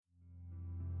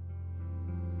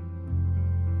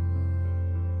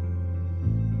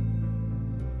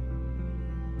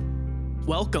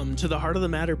Welcome to the Heart of the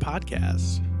Matter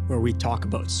podcast, where we talk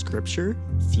about scripture,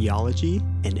 theology,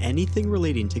 and anything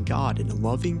relating to God in a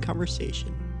loving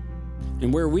conversation.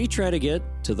 And where we try to get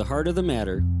to the heart of the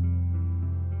matter.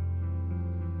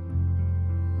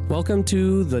 Welcome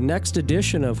to the next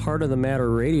edition of Heart of the Matter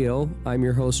Radio. I'm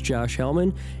your host, Josh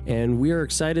Hellman, and we are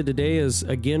excited today as,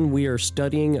 again, we are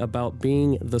studying about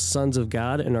being the sons of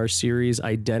God in our series,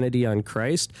 Identity on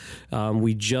Christ.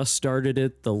 We just started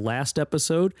it the last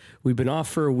episode. We've been off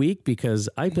for a week because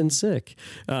I've been sick.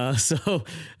 So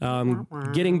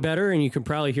getting better, and you can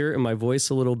probably hear it in my voice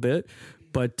a little bit.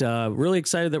 But really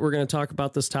excited that we're going to talk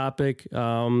about this topic.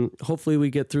 Hopefully we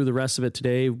get through the rest of it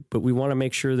today, but we want to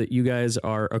make sure that you guys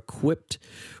are equipped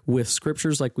with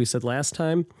scriptures like we said last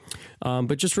time.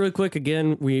 But just really quick,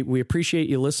 again, we appreciate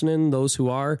you listening. Those who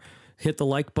are, hit the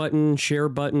like button, share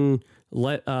button,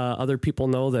 let other people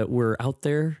know that we're out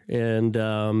there. And,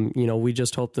 we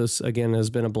just hope this, again, has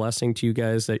been a blessing to you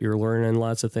guys, that you're learning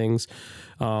lots of things.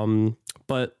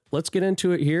 But let's get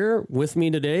into it here. With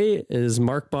me today is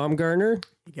Mark Baumgartner.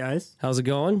 Hey, guys. How's it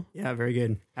going? Yeah, very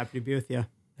good. Happy to be with you.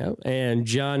 Yeah. And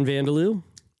John Vandeloo.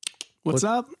 What's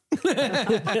up?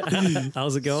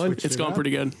 How's it going? It's going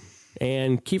pretty good.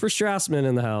 And Kiefer Strassman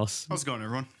in the house. How's it going,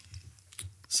 everyone?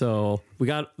 So we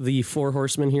got the four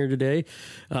horsemen here today.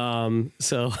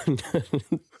 So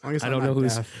I don't know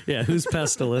who's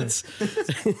pestilence.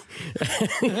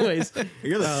 Anyways,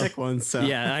 you're the sick one. So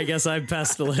yeah, I guess I'm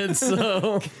pestilence.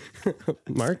 So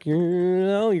Mark,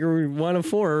 you're one of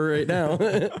four right now.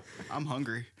 I'm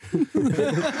hungry.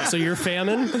 So you're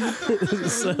famine.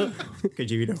 So, could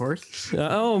you eat a horse?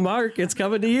 Mark, it's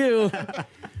coming to you.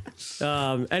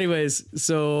 Anyways,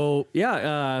 so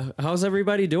yeah, how's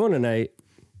everybody doing tonight?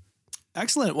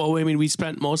 Excellent. Well, I mean, we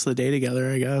spent most of the day together,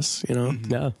 I guess,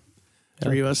 Yeah.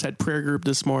 Three of us had prayer group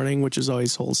this morning, which is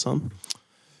always wholesome.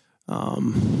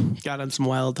 Got on some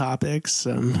wild topics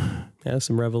and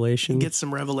some revelation. Get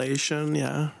some revelation,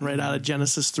 right out of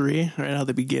Genesis 3, right out of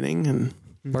the beginning. And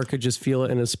Mark could just feel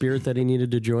it in his spirit that he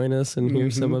needed to join us and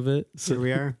hear some of it. So here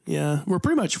we are. Yeah, we're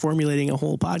pretty much formulating a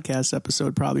whole podcast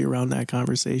episode probably around that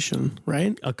conversation,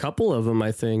 right? A couple of them,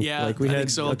 I think. Yeah, like we I had think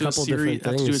so. a couple different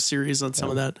things. Have to do a series on some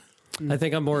of that. I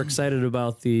think I'm more excited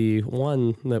about the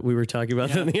one that we were talking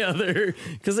about than the other,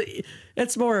 because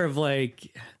it's more of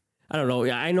like, I don't know.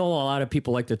 I know a lot of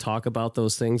people like to talk about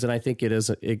those things, and I think it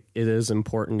is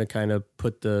important to kind of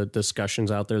put the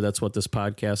discussions out there. That's what this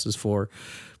podcast is for.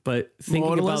 But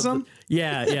thinking modalism?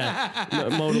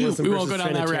 about modalism. We won't go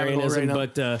down that rabbit hole right now.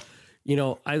 But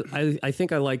I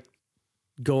think I like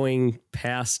going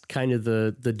past kind of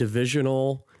the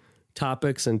divisional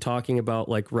topics and talking about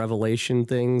like revelation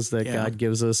things that God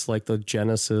gives us, like the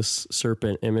Genesis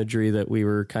serpent imagery that we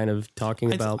were kind of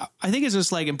talking about. I think it's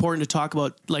just like important to talk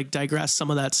about, like digress some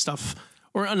of that stuff,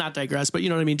 or not digress, but you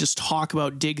know what I mean? Just talk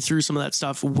about, dig through some of that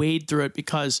stuff, wade through it,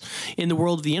 because in the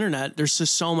world of the internet, there's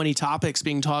just so many topics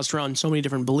being tossed around, so many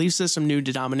different belief systems, new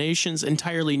denominations,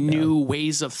 entirely new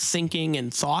ways of thinking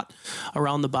and thought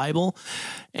around the Bible.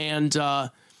 And,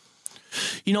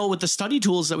 with the study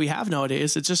tools that we have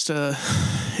nowadays, it's just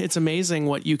it's amazing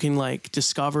what you can like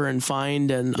discover and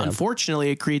find. And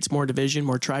unfortunately, it creates more division,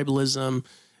 more tribalism,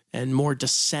 and more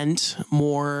dissent,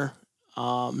 more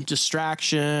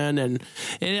distraction. And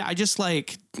I just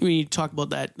like, when you talk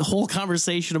about that, the whole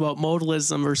conversation about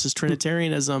modalism versus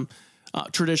Trinitarianism,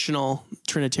 traditional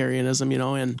Trinitarianism,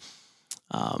 and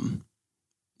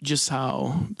just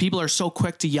how people are so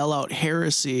quick to yell out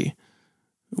heresy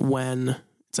when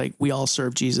it's like we all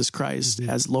serve Jesus Christ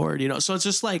as Lord, So it's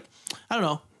just like, I don't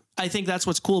know. I think that's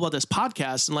what's cool about this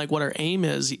podcast, and like what our aim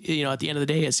is, at the end of the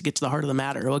day, is to get to the heart of the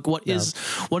matter. Like what is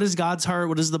God's heart?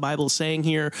 What is the Bible saying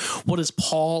here? What is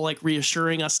Paul like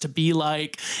reassuring us to be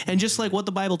like? And just like what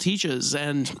the Bible teaches,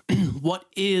 and what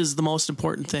is the most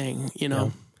important thing,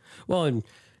 Yeah. Well, and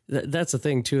that's the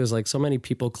thing too, is like so many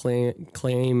people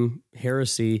claim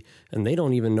heresy and they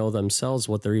don't even know themselves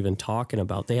what they're even talking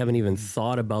about. They haven't even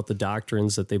thought about the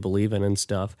doctrines that they believe in and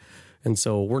stuff. And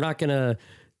so we're not going to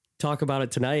talk about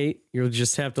it tonight. You'll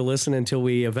just have to listen until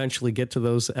we eventually get to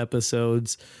those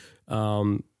episodes.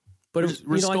 But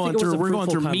we're going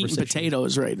through meat and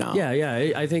potatoes right now.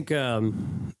 Yeah. I think,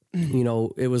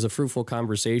 it was a fruitful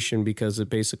conversation because it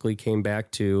basically came back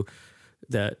to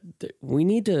that we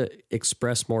need to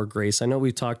express more grace. I know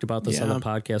we've talked about this on the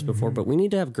podcast before, but we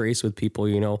need to have grace with people,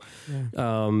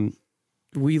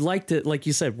 we like to, like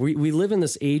you said, we live in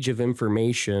this age of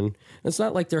information. It's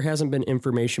not like there hasn't been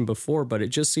information before, but it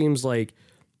just seems like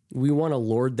we want to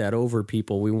lord that over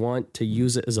people. We want to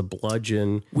use it as a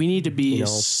bludgeon. We need to be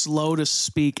slow to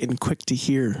speak and quick to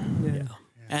hear. Yeah.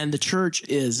 And the church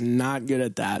is not good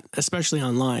at that, especially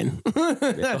online.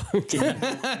 You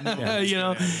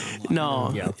know,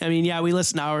 no. Yeah. I mean, yeah, we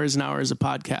listen to hours and hours of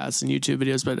podcasts and YouTube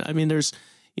videos, but I mean, there's,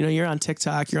 you know, you're on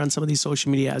TikTok, you're on some of these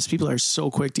social media apps. People are so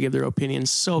quick to give their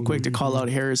opinions, so quick to call out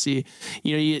heresy.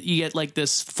 You know, you get like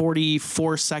this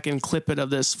 44-second clip of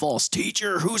this false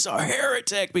teacher who's a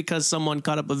heretic because someone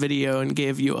cut up a video and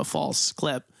gave you a false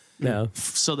clip. Yeah.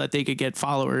 So that they could get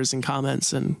followers and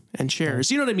comments and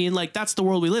shares. You know what I mean? Like, that's the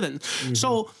world we live in.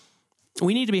 So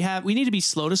we need to be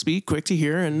slow to speak, quick to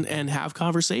hear, and have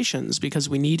conversations, because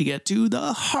we need to get to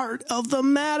the heart of the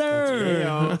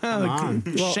matter.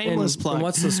 Shameless plug. And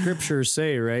what's the scripture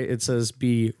say, right? It says,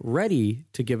 be ready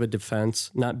to give a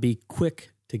defense, not be quick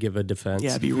to give a defense.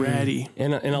 Yeah, be ready.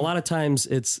 And a lot of times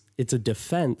it's a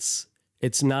defense.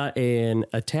 It's not an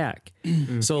attack.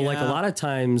 So like a lot of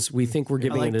times we think we're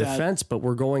giving a defense, but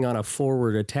we're going on a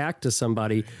forward attack to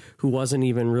somebody who wasn't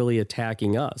even really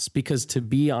attacking us, because to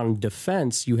be on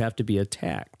defense, you have to be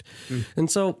attacked.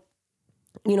 And so,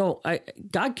 you know,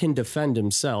 God can defend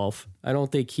himself. I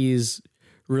don't think he's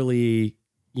really,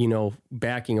 you know,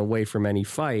 backing away from any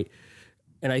fight.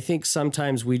 And I think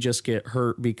sometimes we just get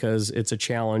hurt because it's a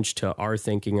challenge to our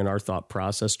thinking and our thought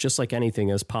process, just like anything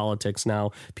is politics now.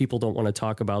 People don't want to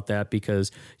talk about that because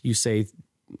you say,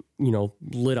 you know,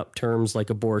 lit up terms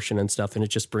like abortion and stuff, and it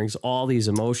just brings all these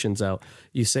emotions out.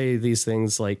 You say these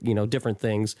things like, you know, different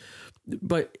things.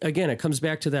 But again, it comes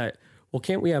back to that, well,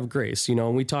 can't we have grace? You know,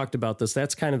 and we talked about this.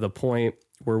 That's kind of the point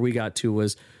where we got to,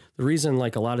 was the reason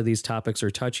like a lot of these topics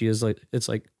are touchy is like, it's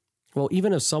like, well,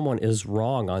 even if someone is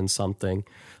wrong on something,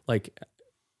 like,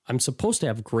 I'm supposed to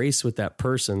have grace with that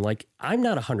person. Like, I'm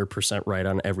not 100% right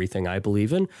on everything I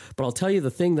believe in, but I'll tell you the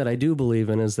thing that I do believe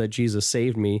in is that Jesus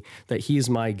saved me, that he's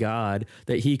my God,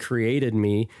 that he created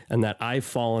me, and that I've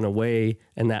fallen away,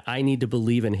 and that I need to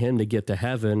believe in him to get to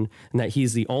heaven, and that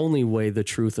he's the only way, the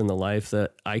truth, and the life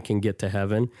that I can get to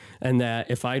heaven. And that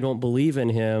if I don't believe in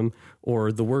him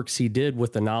or the works he did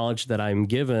with the knowledge that I'm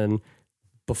given,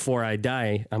 before I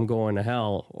die, I'm going to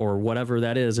hell, or whatever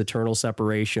that is, eternal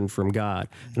separation from God.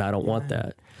 And I don't want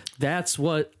that. That's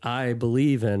what I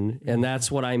believe in. And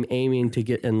that's what I'm aiming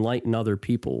to enlighten other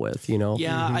people with, you know?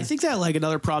 Yeah. I think that like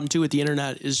another problem too with the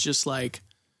internet is just like,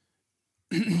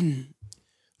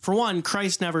 for one,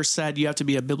 Christ never said you have to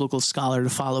be a biblical scholar to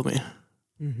follow me,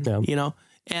 you know?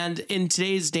 And in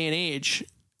today's day and age,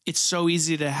 it's so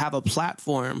easy to have a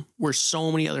platform where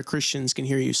so many other Christians can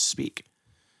hear you speak.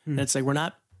 And it's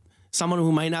like, someone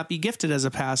who might not be gifted as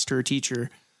a pastor or teacher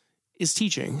is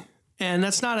teaching. And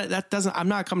I'm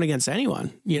not coming against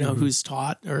anyone, you know, who's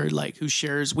taught or like who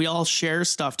shares. We all share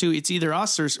stuff too. It's either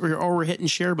us or we're hitting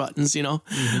share buttons, you know,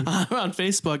 on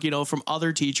Facebook, you know, from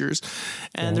other teachers.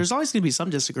 And there's always going to be some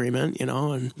disagreement, you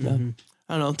know, and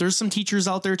I don't know. There's some teachers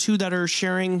out there too that are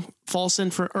sharing false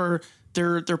info, or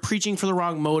they're preaching for the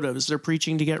wrong motives. They're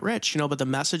preaching to get rich, you know, but the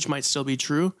message might still be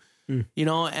true. You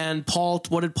know, and Paul,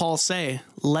 what did Paul say?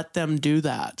 Let them do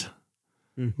that.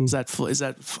 Is that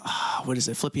what is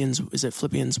it?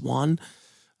 Philippians 1?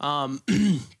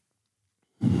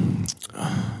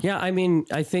 Yeah, I mean,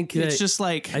 I think it's just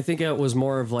like, I think it was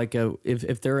more of like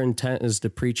if their intent is to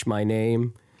preach my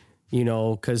name, you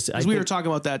know, because we were talking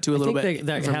about that too a little bit.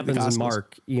 That happens in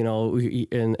Mark, you know,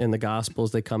 in the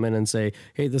Gospels, they come in and say,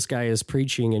 hey, this guy is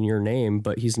preaching in your name,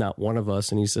 but he's not one of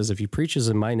us. And he says, if he preaches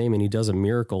in my name and he does a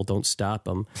miracle, don't stop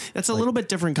him. That's a little bit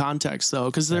different context though,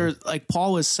 because like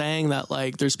Paul was saying that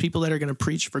like there's people that are going to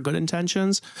preach for good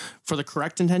intentions, for the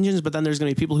correct intentions, but then there's going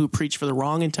to be people who preach for the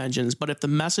wrong intentions. But if the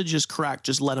message is correct,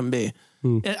 just let them be.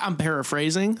 I'm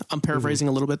paraphrasing a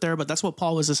little bit there, but that's what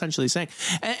Paul was essentially saying.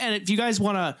 And if you guys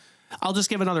want to, I'll just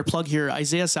give another plug here.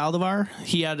 Isaiah Saldivar,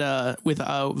 he had with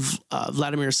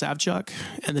Vladimir Savchuk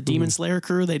and the Demon Slayer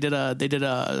crew. They did a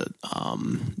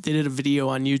video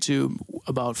on YouTube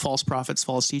about false prophets,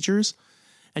 false teachers,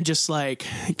 and just like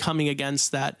coming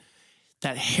against that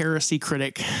heresy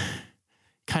critic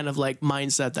kind of like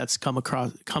mindset that's come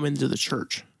into the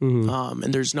church.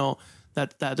 And there's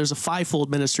there's a fivefold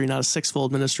ministry, not a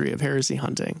sixfold ministry of heresy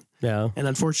hunting. Yeah. And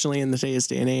unfortunately in today's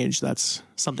day and age, that's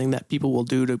something that people will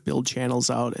do to build channels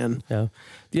out. And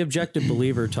the Objective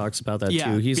Believer talks about that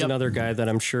too. He's another guy that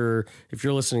I'm sure if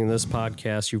you're listening to this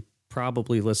podcast, you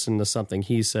probably listened to something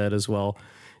he said as well.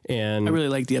 And I really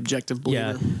like the Objective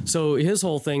Believer. Yeah. So his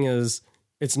whole thing is,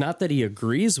 it's not that he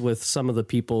agrees with some of the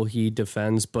people he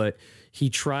defends, but he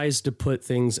tries to put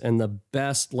things in the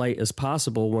best light as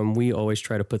possible when we always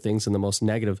try to put things in the most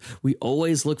negative. We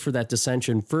always look for that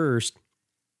dissension first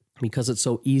because it's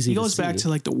so easy to see. He goes back to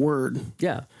like the word.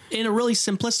 Yeah. In a really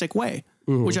simplistic way.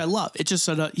 which I love. It just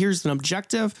said, here's an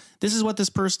objective. This is what this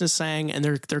person is saying. And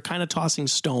they're kind of tossing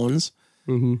stones.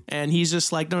 And he's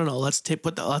just like, no,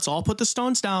 let's all put the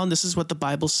stones down. This is what the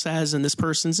Bible says. And this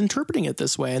person's interpreting it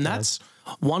this way. And that's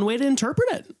one way to interpret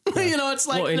it. It's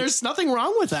like, there's nothing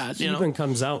wrong with that. He even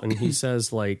comes out and he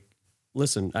says, like,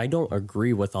 listen, I don't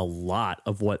agree with a lot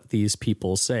of what these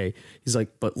people say. He's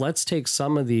like, but let's take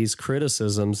some of these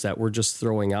criticisms that we're just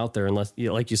throwing out there. And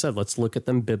like you said, let's look at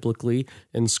them biblically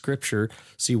in scripture,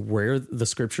 see where the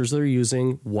scriptures they're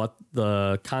using, what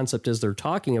the concept is they're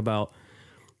talking about.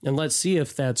 And let's see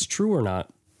if that's true or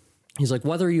not. He's like,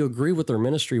 whether you agree with their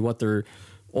ministry, what their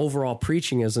overall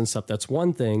preaching is and stuff, that's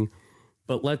one thing.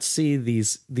 But let's see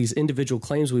these individual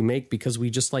claims we make, because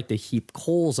we just like to heap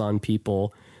coals on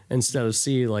people instead of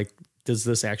see, like, does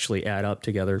this actually add up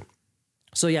together?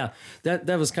 So yeah, that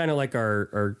was kind of like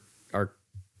our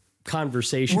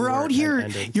conversation. We're out here.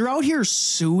 You're out here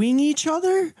suing each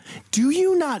other. Do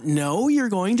you not know you're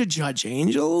going to judge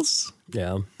angels?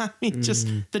 Yeah. I mean, just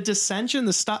the dissension,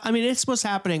 the stuff. I mean, it's what's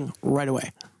happening right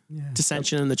away. Yeah.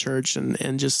 Dissension in the church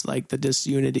and just like the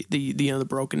disunity, the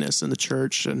brokenness in the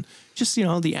church, and just,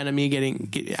 the enemy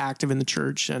getting active in the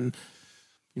church, and,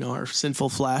 our sinful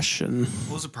flesh. And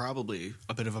was it probably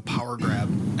a bit of a power grab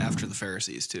after the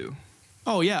Pharisees too?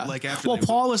 Oh yeah. Like after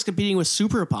Paul was competing with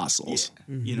super apostles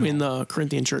in the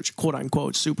Corinthian church, quote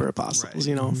unquote, super apostles,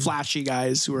 right. Flashy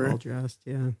guys who were well dressed.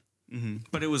 Yeah. Mm-hmm.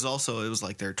 But it was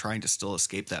like they're trying to still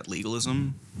escape that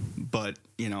legalism, but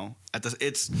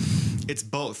it's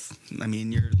both. I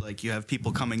mean, you have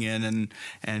people coming in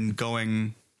and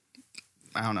going,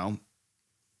 I don't know,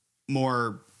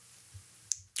 more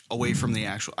away from the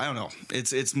actual. I don't know.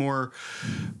 It's more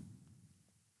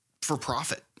for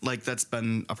profit. Like that's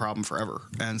been a problem forever,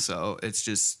 and so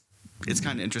it's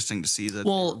kind of interesting to see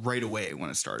that right away when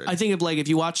it started. I think of like if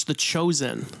you watch The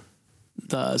Chosen,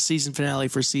 the season finale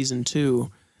for season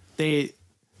 2,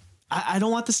 I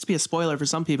don't want this to be a spoiler for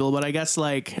some people, but I guess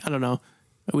like, I don't know,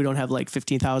 we don't have like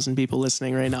 15,000 people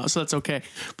listening right now, so that's okay.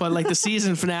 But like the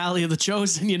season finale of The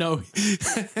Chosen,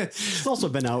 it's also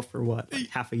been out for what, like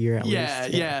half a year at least.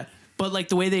 Yeah. But like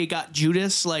the way they got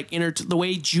Judas, like the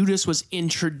way Judas was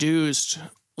introduced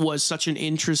was such an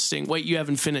interesting. Wait, you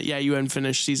haven't finished? Yeah, you haven't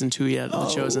finished season 2 yet of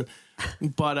The Chosen,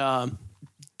 but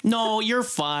no, you're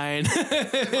fine.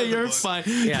 You're fine.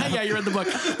 Yeah, you're in the book.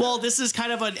 Well, this is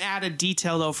kind of an added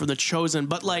detail though for The Chosen,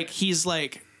 but like he's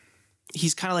kind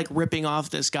of like ripping off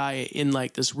this guy in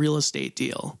like this real estate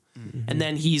deal, and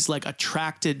then he's like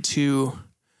attracted to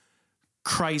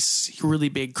Christ's really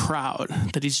big crowd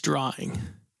that he's drawing.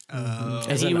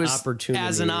 As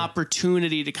an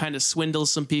opportunity to kind of swindle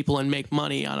some people and make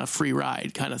money on a free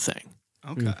ride kind of thing.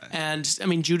 Okay. And I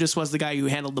mean, Judas was the guy who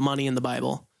handled the money in the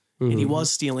Bible, and he was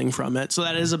stealing from it. So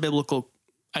that is a biblical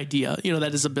idea.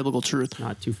 That is a biblical truth.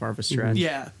 Not too far of a stretch.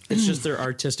 Yeah. It's just their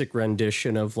artistic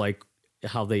rendition of like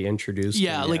how they introduced him.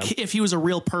 Yeah. Like if he was a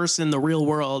real person in the real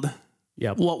world,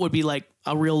 what would be like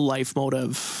a real life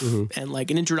motive and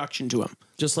like an introduction to him?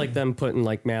 Just like them putting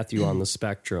like Matthew on the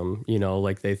spectrum,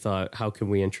 like they thought, how can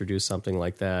we introduce something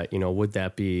like that? Would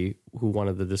that be who one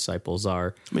of the disciples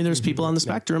are? I mean, there's people on the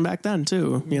spectrum back then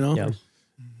too,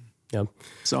 Yeah.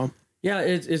 So, yeah,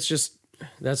 it's just,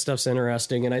 that stuff's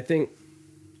interesting. And I think,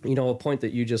 a point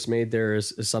that you just made there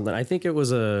is something. I think it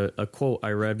was a quote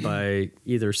I read by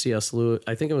either C.S. Lewis.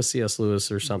 I think it was C.S.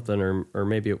 Lewis or something, or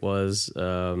maybe it was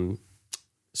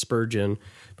Spurgeon,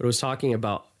 but it was talking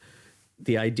about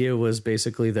the idea was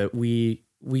basically that we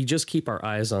just keep our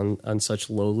eyes on such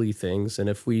lowly things. And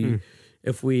if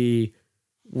we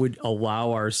would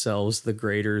allow ourselves the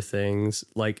greater things,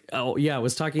 like, I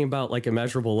was talking about like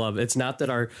immeasurable love. It's not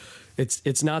that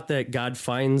it's not that God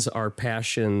finds our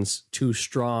passions too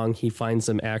strong. He finds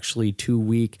them actually too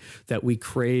weak, that we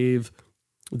crave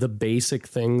the basic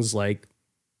things like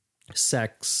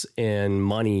sex and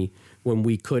money when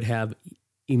we could have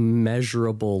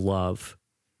immeasurable love,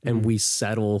 and we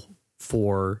settle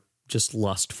for just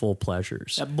lustful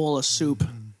pleasures. That bowl of soup.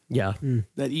 Yeah.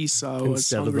 That Esau was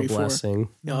instead of hungry the blessing.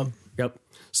 For. Yep.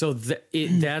 So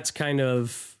that's kind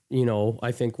of,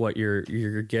 I think what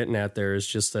you're getting at there is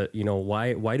just that,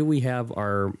 why do we have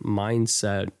our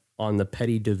mindset on the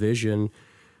petty division,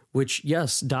 which,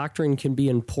 yes, doctrine can be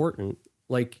important.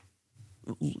 Like,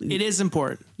 it is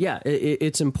important. Yeah,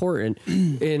 it's important.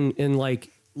 in like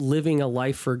living a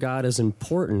life for God is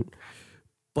important.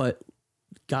 But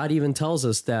God even tells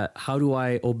us that, how do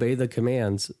I obey the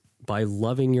commands? By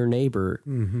loving your neighbor,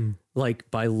 like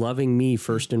by loving me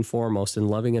first and foremost, and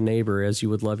loving a neighbor as you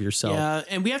would love yourself. Yeah,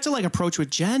 and we have to like approach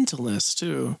with gentleness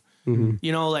too.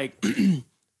 Like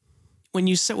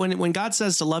when God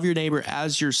says to love your neighbor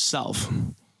as yourself,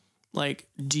 Like,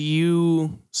 do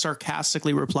you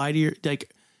sarcastically reply to your,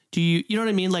 like, do you know what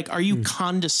I mean? Like, are you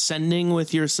condescending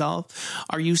with yourself?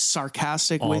 Are you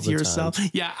sarcastic with yourself? Time.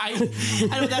 Yeah. I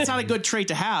know that's not a good trait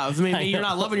to have. Maybe you're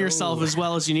not loving yourself as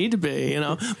well as you need to be,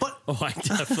 but. Oh, I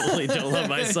definitely don't love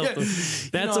myself.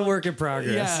 That's a work in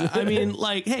progress. Yeah. I mean,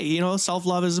 like, hey,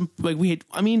 self-love is like, you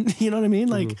know what I mean?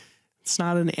 Like, it's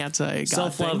not an anti-God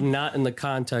Self-love, thing. not in the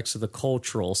context of the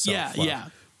cultural self-love. Yeah.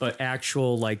 But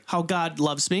actual, like, How God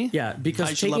loves me. yeah, I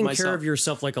because should love taking myself. care of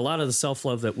yourself, like a lot of the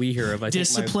self-love that we hear of, I think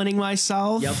Disciplining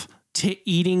myself. Yep.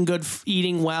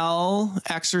 Eating well,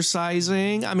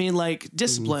 exercising. I mean, like,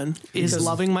 discipline is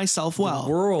loving myself well.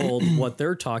 world, what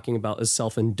they're talking about is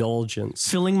self-indulgence.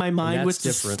 Filling my mind with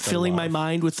different than filling my love.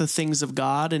 mind with the things of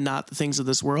God and not the things of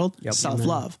this world. Yep.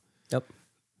 Self-love. Yep.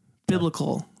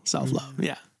 Biblical self-love.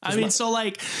 Yeah. I mean, so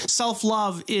like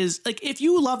self-love is like, if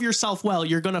you love yourself well,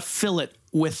 you're going to fill it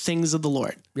with things of the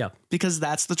Lord. Yeah. Because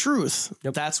that's the truth.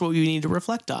 Yep. That's what we need to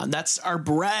reflect on. That's our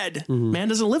bread. Man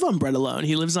doesn't live on bread alone.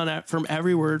 He lives on it from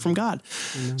every word from God.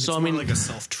 So, I mean, like a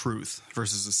self-truth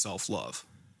versus a self-love.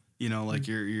 Like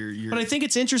you're. but I think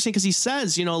it's interesting because he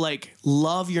says, like,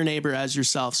 love your neighbor as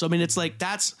yourself. So, I mean, it's like,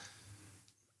 that's,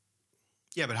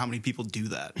 Yeah, but how many people do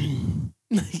that?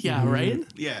 yeah, right?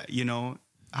 Yeah,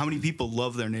 how many people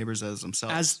love their neighbors as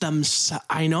themselves? As them,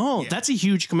 I know. That's a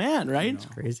huge command, right?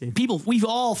 Crazy. People, we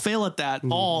all fail at that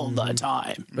all the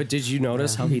time. But did you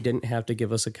notice how he didn't have to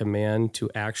give us a command to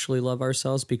actually love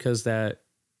ourselves? Because that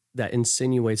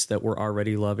insinuates that we're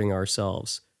already loving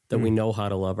ourselves, that we know how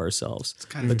to love ourselves. It's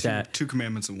kind of two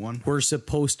commandments in one. We're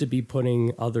supposed to be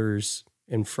putting others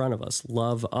in front of us.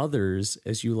 Love others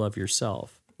as you love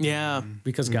yourself. Yeah.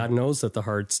 Because God knows that the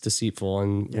heart's deceitful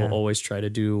and will always try to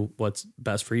do what's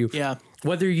best for you. Yeah.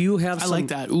 Whether you have I like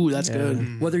that. Ooh, that's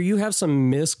good. Whether you have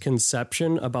some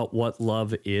misconception about what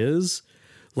love is,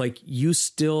 like, you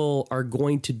still are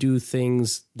going to do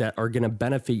things that are going to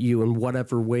benefit you in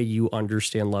whatever way you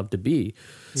understand love to be.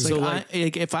 It's like,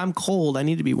 if I'm cold, I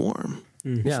need to be warm.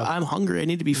 If I'm hungry, I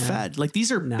need to be fed. Like,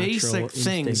 these are basic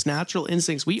things, natural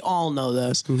instincts. We all know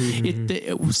this.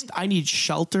 I need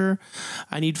shelter.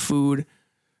 I need food.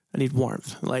 I need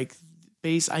warmth. Like,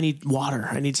 I need water.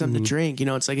 I need something to drink.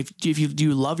 It's like, do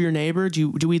you love your neighbor?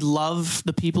 Do we love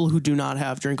the people who do not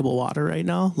have drinkable water right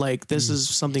now? Like, this is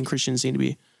something Christians need to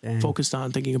be focused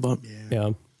on, thinking about.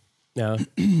 Yeah.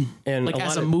 And like,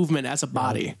 as a movement, as a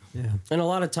body. Yeah. And a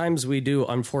lot of times we do,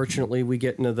 unfortunately, we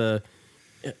get into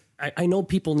I know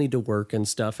people need to work and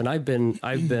stuff, and I've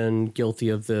been guilty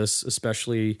of this,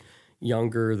 especially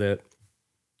younger, that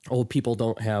old people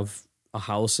don't have a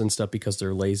house and stuff because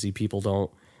they're lazy. People don't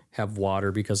have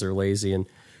water because they're lazy. And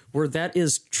where that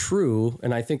is true,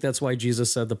 and I think that's why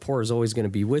Jesus said the poor is always going to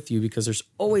be with you, because there's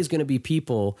always going to be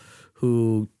people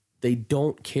who they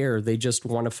don't care. They just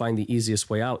want to find the easiest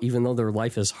way out. Even though their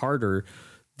life is harder,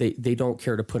 they don't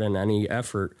care to put in any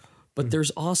effort. But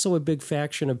there's also a big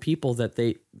faction of people that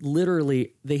they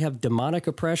have demonic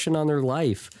oppression on their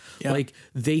life. Yeah. Like,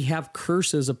 they have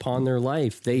curses upon their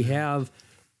life. They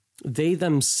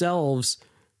themselves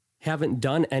haven't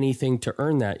done anything to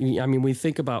earn that. I mean, we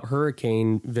think about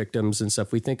hurricane victims and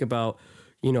stuff. We think about,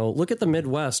 look at the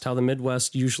Midwest, how the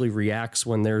Midwest usually reacts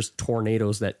when there's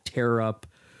tornadoes that tear up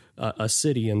a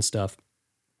city and stuff.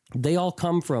 They all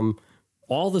come from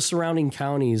all the surrounding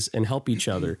counties and help each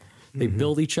other. They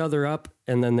build each other up,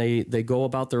 and then they go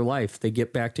about their life. They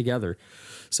get back together.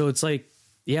 So it's like,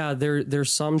 yeah,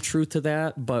 there's some truth to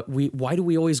that, but why do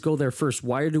we always go there first?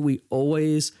 Why do we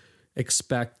always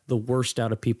expect the worst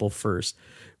out of people first?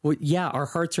 Well, yeah, our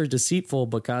hearts are deceitful,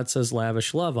 but God says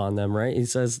lavish love on them, right? He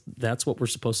says that's what we're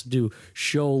supposed to do,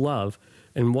 show love.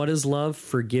 And what is love?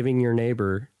 Forgiving your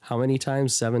neighbor. How many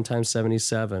times? 7 times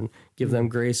 77. Give them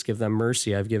grace, give them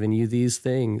mercy. I've given you these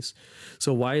things.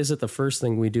 So why is it the first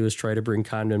thing we do is try to bring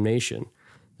condemnation?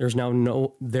 There's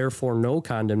now therefore no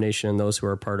condemnation in those who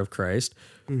are part of Christ.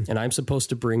 And I'm supposed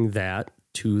to bring that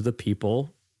to the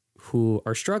people who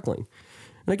are struggling.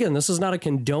 And again, this is not a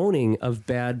condoning of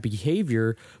bad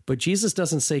behavior, but Jesus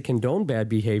doesn't say condone bad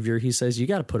behavior. He says you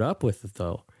got to put up with it,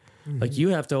 though. Like, you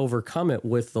have to overcome it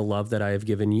with the love that I have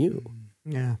given you.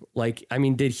 Yeah. Like, I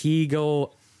mean, did he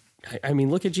go... I mean,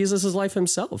 look at Jesus' life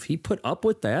himself. He put up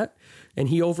with that, and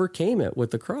he overcame it with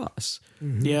the cross.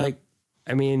 Yeah. Like,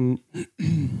 I mean,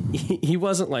 he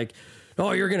wasn't like,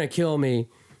 oh, you're going to kill me.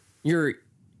 I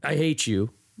hate you.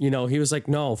 He was like,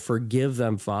 no, forgive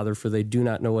them, Father, for they do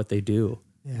not know what they do.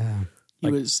 Yeah.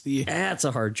 That's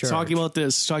a hard charge. Trying to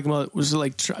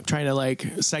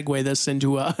segue this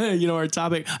into our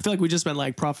topic. I feel like we've just been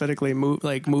like prophetically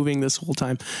moving this whole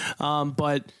time.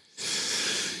 But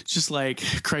just like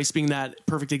Christ being that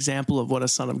perfect example of what a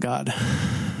son of God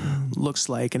looks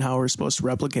like and how we're supposed to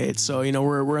replicate. So, you know,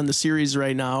 we're in the series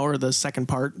right now, or the second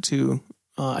part to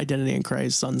Identity in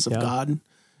Christ, Sons of God,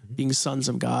 being sons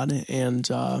of God. And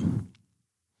well,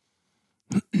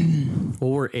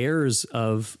 we're heirs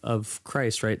of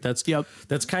Christ, right? That's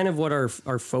kind of what our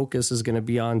focus is going to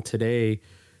be on today.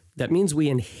 That means we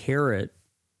inherit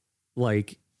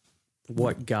like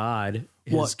what God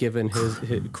has given his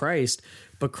Christ,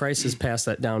 but Christ has passed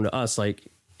that down to us. Like,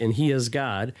 and he is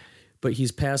God, but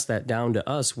he's passed that down to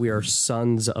us. We are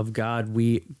sons of God.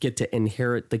 We get to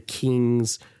inherit the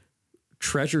King's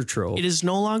treasure trove. It is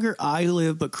no longer I who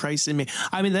live, but Christ in me.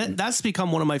 I mean, that's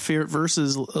become one of my favorite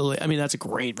verses. I mean, that's a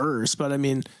great verse, but I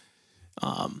mean,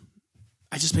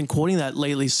 I've just been quoting that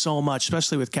lately so much,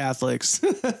 especially with Catholics.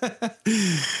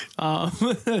 But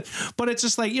it's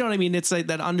just like, you know what I mean? It's like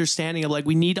that understanding of like,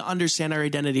 we need to understand our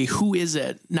identity. Who is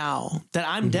it now that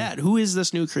I'm dead? Who is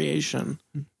this new creation?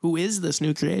 Who is this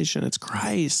new creation? It's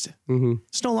Christ.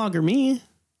 It's no longer me.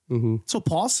 That's what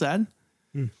Paul said.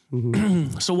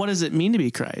 So what does it mean to be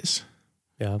Christ?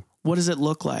 Yeah. What does it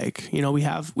look like? You know, we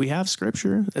have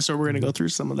scripture. So we're going to go through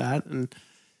some of that and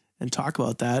talk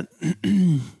about that.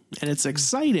 And it's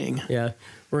exciting. Yeah.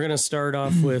 We're going to start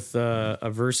off with a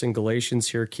verse in Galatians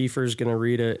here. Kiefer's going to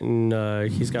read it, and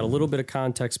he's got a little bit of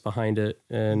context behind it.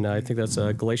 And I think that's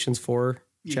Galatians 4,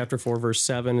 chapter 4, verse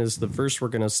 7 is the verse we're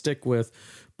going to stick with,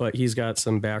 but he's got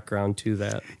some background to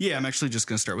that. Yeah, I'm actually just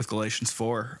going to start with Galatians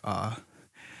 4.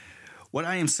 What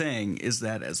I am saying is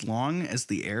that as long as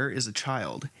the heir is a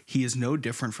child, he is no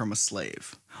different from a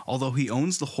slave, although he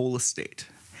owns the whole estate.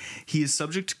 He is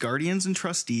subject to guardians and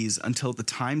trustees until the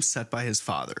time set by his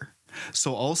father.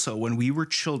 So also, when we were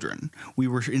children, we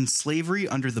were in slavery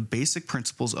under the basic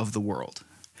principles of the world.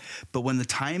 But when the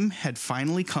time had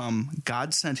finally come,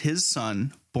 God sent his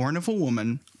son, born of a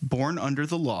woman, born under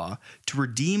the law, to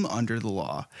redeem under the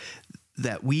law,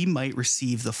 that we might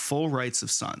receive the full rights of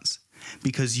sons.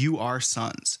 Because you are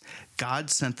sons,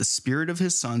 God sent the Spirit of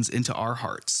his sons into our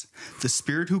hearts, the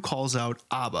Spirit who calls out,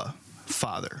 Abba,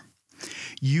 Father.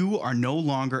 You are no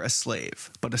longer a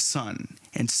slave, but a son,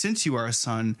 and since you are a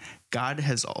son, God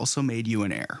has also made you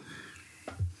an heir.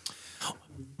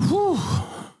 Whew.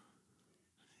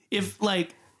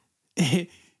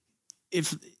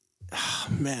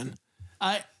 Man,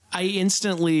 I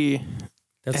instantly.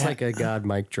 That's like a God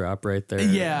mic drop right there.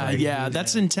 Yeah,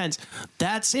 that's intense.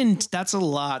 That's a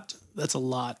lot. That's a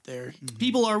lot there.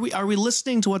 People, are we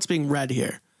listening to what's being read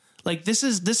here? Like this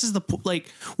is the, like,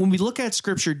 when we look at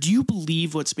scripture, do you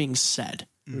believe what's being said?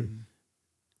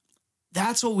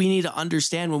 That's what we need to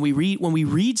understand when we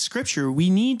read scripture. We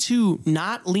need to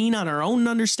not lean on our own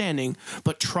understanding,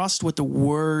 but trust what the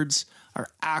words are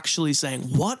actually saying.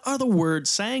 What are the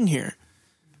words saying here?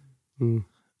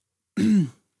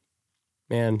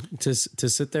 Man, to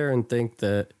sit there and think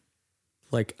that,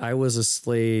 like, I was a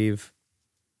slave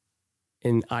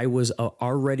and I was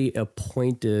already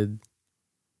appointed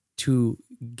to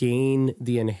gain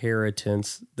the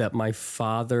inheritance that my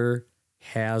father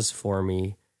has for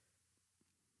me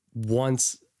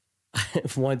once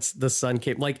the son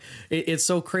came. Like, it's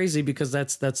so crazy because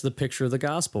that's the picture of the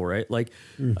gospel, right? Like,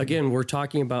 again, we're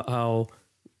talking about how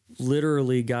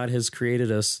literally God has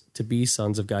created us to be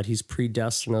sons of God. He's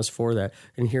predestined us for that.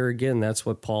 And here again, that's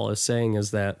what Paul is saying,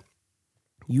 is that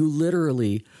you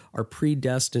literally are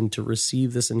predestined to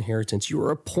receive this inheritance. You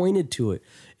are appointed to it.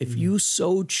 If you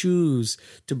so choose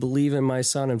to believe in my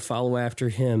son and follow after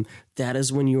him, that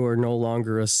is when you are no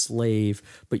longer a slave,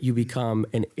 but you become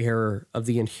an heir of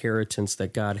the inheritance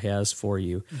that God has for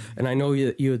you. And I know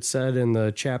you had said in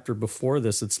the chapter before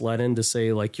this, it's led in to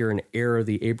say, like, you're an heir of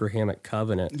the Abrahamic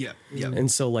covenant. Yeah.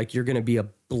 And so, like, you're going to be a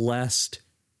blessed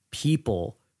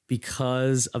people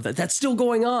because of that. That's still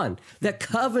going on. That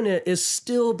covenant is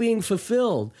still being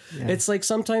fulfilled. Yeah. It's like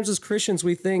sometimes as Christians,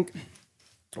 we think,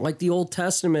 like, the Old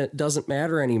Testament doesn't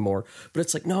matter anymore, but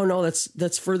it's like, no,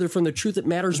 that's further from the truth. It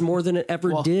matters more than it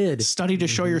ever did. Study to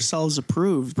show yourselves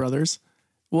approved, brothers.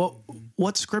 Well,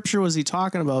 what scripture was he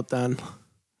talking about then?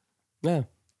 Yeah.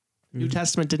 New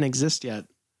Testament didn't exist yet.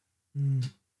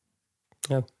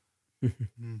 Yeah.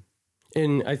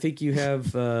 And I think you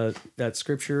have that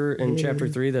scripture in chapter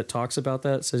 3 that talks about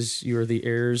that. It says you are the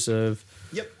heirs of.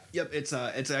 Yep. It's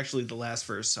actually the last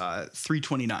verse,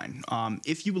 3:29.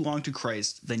 If you belong to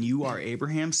Christ, then you are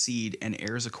Abraham's seed and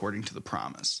heirs according to the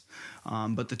promise.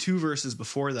 But the two verses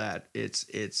before that,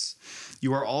 it's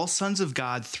you are all sons of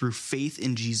God through faith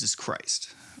in Jesus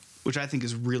Christ, which I think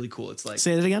is really cool. It's like,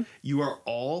 say that again. You are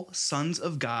all sons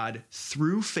of God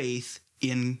through faith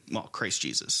in Christ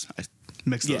Jesus. I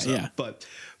mixed those up. But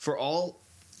for all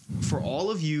For all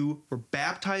of you were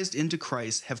baptized into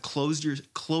Christ, have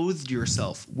clothed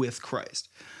yourself with Christ.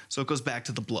 So it goes back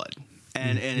to the blood.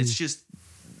 And it's just,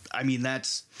 I mean,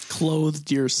 that's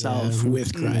Clothed yourself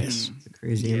with Christ. It's a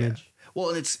crazy image. Well,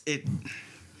 it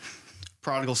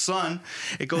prodigal son,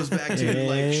 it goes back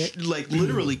to like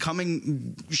literally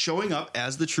showing up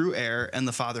as the true heir, and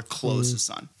the father clothes his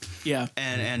son. Yeah.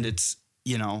 And it's,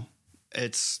 you know,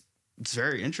 it's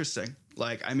very interesting.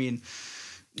 Like, I mean,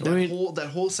 that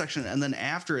whole section, and then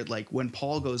after it, like when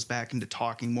Paul goes back into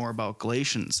talking more about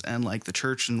Galatians and like the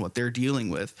church and what they're dealing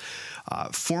with,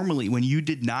 formerly when you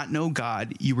did not know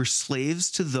God, you were slaves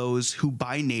to those who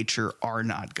by nature are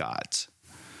not gods.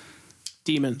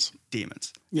 Demons.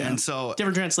 Yeah. And so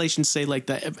different translations say like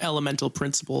the elemental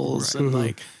principles and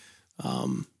like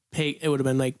it would have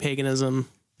been like paganism,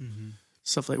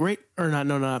 stuff like, right? Or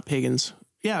not pagans.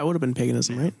 Yeah, it would have been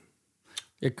paganism, right?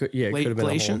 It could, it could have been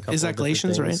Galatians. Is that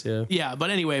Galatians, things, right? Yeah. But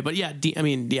anyway,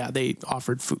 they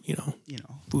offered food,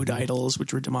 food idols,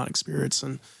 which were demonic spirits,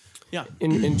 and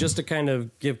And just to kind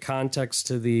of give context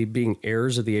to the being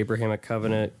heirs of the Abrahamic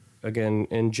covenant, again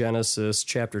in Genesis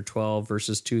chapter 12,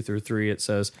 verses 2-3, it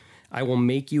says, "I will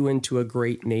make you into a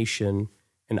great nation,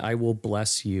 and I will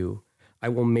bless you. I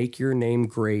will make your name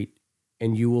great,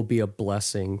 and you will be a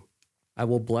blessing. I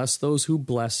will bless those who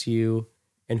bless you,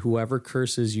 and whoever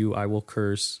curses you, I will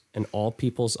curse, and all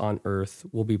peoples on earth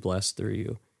will be blessed through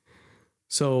you."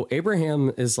 So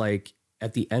Abraham is like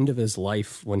at the end of his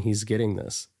life when he's getting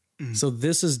this. So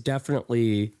this is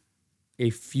definitely a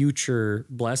future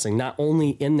blessing. Not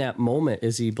only in that moment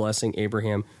is he blessing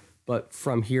Abraham, but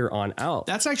from here on out.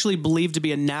 That's actually believed to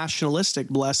be a nationalistic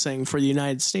blessing for the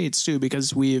United States too,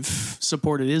 because we've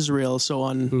supported Israel so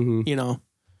on,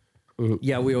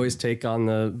 Yeah, we always take on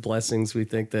the blessings we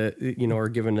think that, are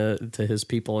given to his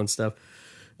people and stuff.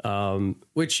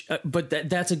 But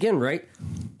that's again, right?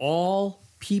 All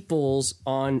peoples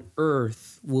on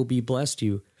earth will be blessed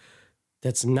you.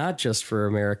 That's not just for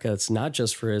America. It's not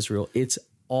just for Israel. It's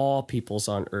all peoples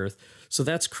on earth. So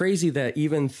that's crazy that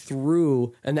even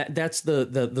through, and that's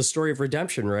the story of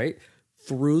redemption, right?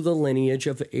 Through the lineage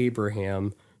of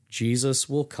Abraham, Jesus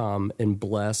will come and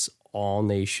bless all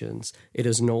nations. It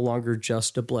is no longer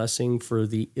just a blessing for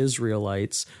the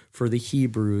Israelites, for the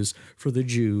Hebrews, for the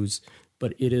Jews,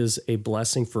 but it is a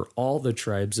blessing for all the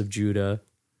tribes of Judah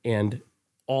and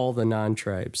all the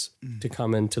non-tribes to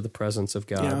come into the presence of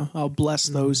God. Yeah, I'll bless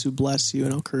those who bless you,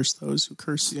 and I'll curse those who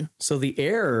curse you. So the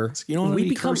heir, we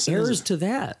become heirs to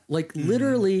that. Like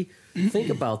literally, think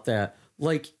about that.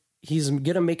 Like he's going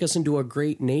to make us into a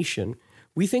great nation.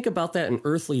 We think about that in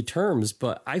earthly terms,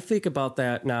 but I think about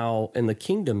that now in the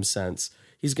kingdom sense.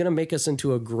 He's going to make us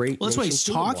into a great nation. Well, that's what he's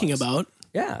talking about.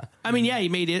 Yeah. I mean, he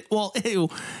made it. Well,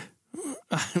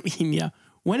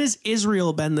 when has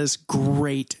Israel been this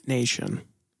great nation?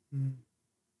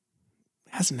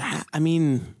 Hasn't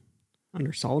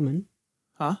under Solomon.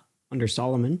 Huh? Under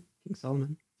Solomon, King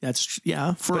Solomon. That's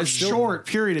for a short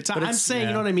period of time. I'm saying,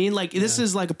 you know what I mean? Like this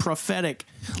is like a prophetic,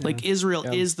 like Israel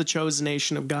is the chosen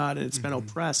nation of God, and it's been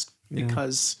oppressed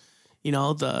because,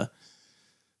 the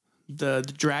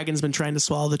dragon's been trying to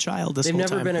swallow the child this whole time.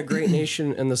 They've never been a great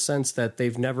nation in the sense that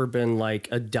they've never been like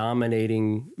a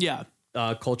dominating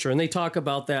culture. And they talk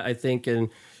about that, I think, and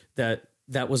that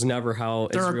was never how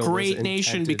they're Israel a great was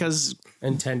nation because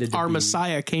intended our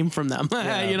Messiah came from them,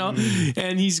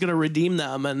 and he's going to redeem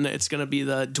them, and it's going to be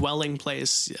the dwelling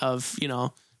place of,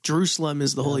 Jerusalem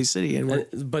is the holy city,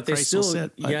 but they still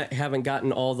yet haven't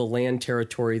gotten all the land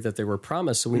territory that they were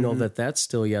promised. So we know that that's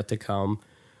still yet to come.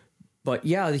 But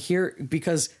here,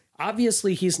 because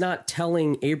obviously he's not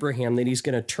telling Abraham that he's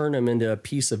going to turn him into a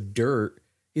piece of dirt.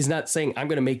 He's not saying, I'm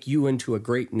going to make you into a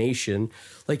great nation.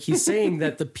 Like he's saying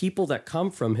that the people that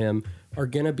come from him are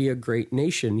going to be a great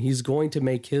nation. He's going to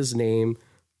make his name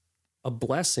a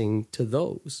blessing to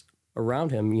those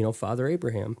around him, Father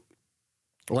Abraham.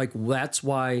 Like that's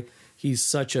why he's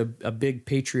such a big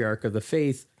patriarch of the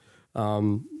faith,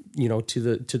 to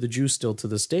the Jews still to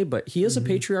this day, but he is a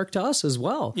patriarch to us as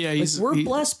well. Yeah, we're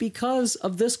blessed because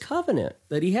of this covenant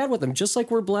that he had with him, just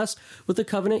like we're blessed with the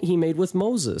covenant he made with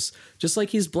Moses, just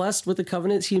like he's blessed with the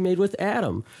covenants he made with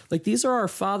Adam. Like these are our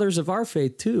fathers of our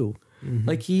faith too.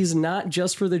 Like he's not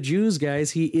just for the Jews,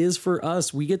 guys. He is for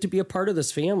us. We get to be a part of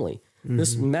this family,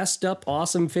 this messed up,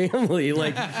 awesome family.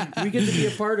 Like we get to be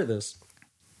a part of this.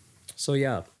 So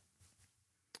yeah,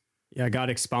 God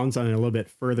expounds on it a little bit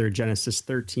further. Genesis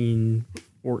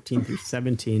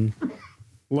 13:14-17.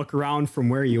 Look around from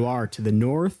where you are to the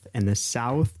north and the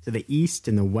south, to the east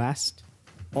and the west.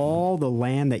 All the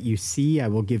land that you see I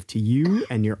will give to you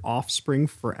and your offspring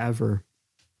forever.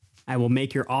 I will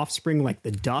make your offspring like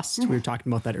the dust. We were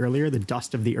talking about that earlier, the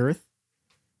dust of the earth.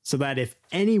 So that if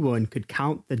anyone could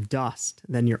count the dust,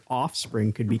 then your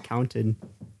offspring could be counted.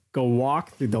 Go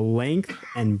walk through the length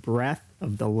and breadth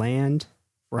of the land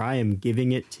where I am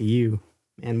giving it to you.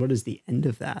 Man, what is the end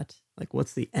of that? Like,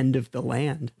 what's the end of the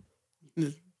land?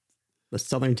 The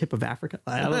southern tip of Africa?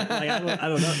 I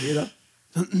don't know, you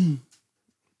know?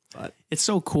 But it's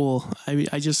so cool. I mean,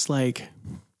 I just like,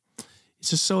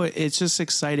 it's just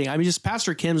exciting. I mean, just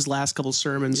Pastor Kim's last couple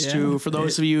sermons too, for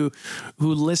those of you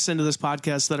who listen to this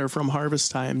podcast that are from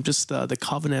Harvest Time, just the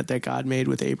covenant that God made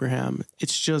with Abraham.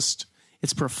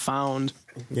 It's profound.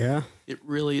 yeah. It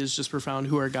really is just profound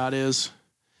who our God is.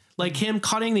 Like him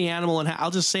cutting the animal in half.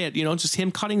 I'll just say it, just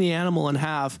him cutting the animal in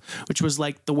half, which was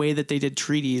like the way that they did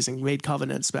treaties and made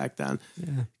covenants back then.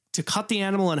 Yeah. To cut the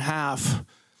animal in half,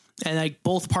 and like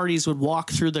both parties would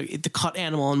walk through the cut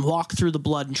animal and walk through the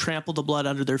blood and trample the blood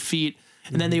under their feet.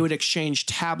 And then they would exchange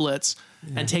tablets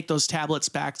and take those tablets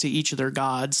back to each of their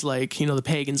gods. Like, the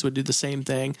pagans would do the same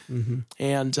thing.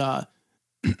 And,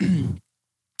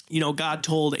 God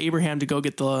told Abraham to go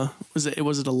get was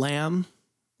it a lamb?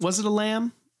 Was it a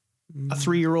lamb? A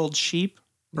 3-year-old sheep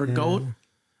or goat?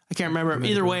 I can't remember.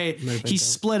 Either way, he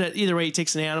split it. Either way, he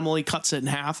takes an animal, he cuts it in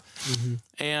half.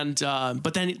 And,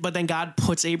 but then God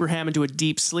puts Abraham into a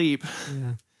deep sleep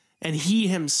and he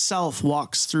himself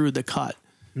walks through the cut.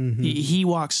 He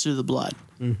walks through the blood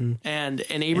and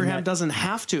Abraham doesn't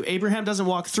have to. Abraham doesn't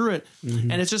walk through it.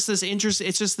 And it's just this interest.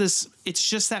 It's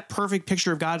just that perfect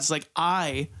picture of God. It's like,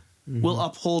 I will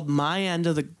uphold my end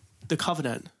of the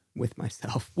covenant With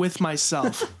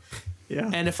myself. Yeah.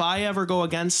 And if I ever go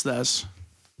against this,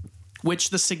 which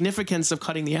the significance of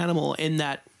cutting the animal in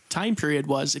that time period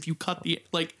was, if you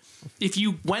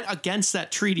went against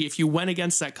that treaty, if you went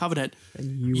against that covenant,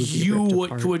 you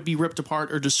would be ripped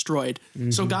apart or destroyed.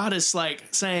 So God is like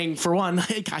saying, for one,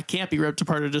 I can't be ripped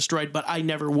apart or destroyed, but I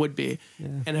never would be. Yeah.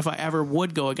 And if I ever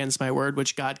would go against my word,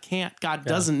 which God can't, God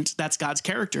doesn't, that's God's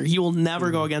character. He will never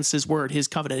go against his word, his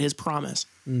covenant, his promise.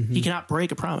 He cannot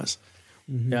break a promise.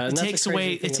 Yeah, it takes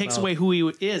away who he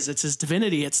is. It's his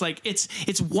divinity. It's like it's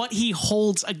what he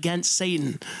holds against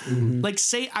Satan. Like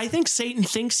I think Satan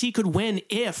thinks he could win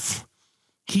if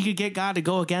he could get God to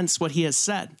go against what he has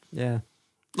said. Yeah.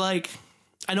 Like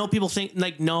I know people think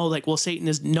well,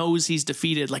 Satan knows he's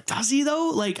defeated. Like, does he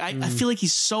though? Like I feel like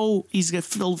he's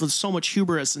filled with so much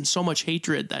hubris and so much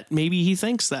hatred that maybe he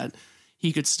thinks that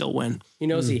he could still win. He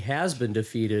knows he has been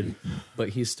defeated, but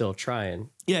he's still trying.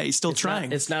 Yeah, he's still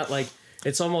trying. It's not like.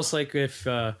 It's almost like if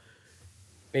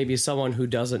maybe someone who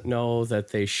doesn't know that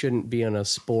they shouldn't be in a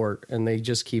sport and they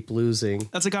just keep losing.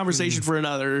 That's a conversation for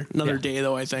another day,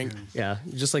 though, I think. Yeah,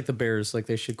 just like the Bears, like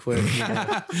they should quit.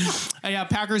 Yeah,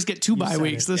 Packers get 2 bye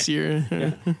weeks this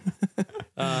year.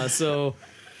 Yeah. So,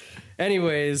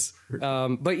 anyways,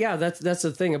 but yeah, that's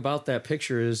the thing about that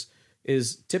picture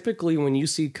is typically when you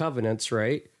see covenants,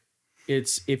 right?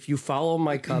 It's if you follow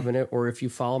my covenant or if you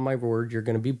follow my word, you're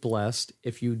going to be blessed.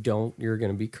 If you don't, you're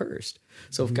going to be cursed.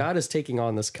 So if God is taking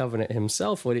on this covenant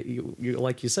himself,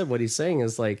 like you said, what he's saying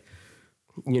is like,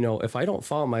 if I don't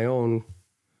follow my own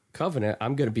covenant,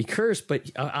 I'm going to be cursed.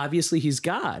 But obviously he's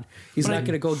God. He's not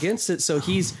going to go against it. So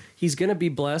he's going to be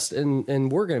blessed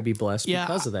and we're going to be blessed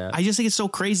because of that. I just think it's so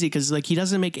crazy because like he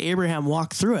doesn't make Abraham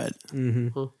walk through it.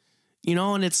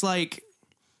 And it's like,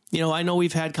 I know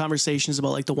we've had conversations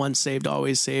about like the once saved,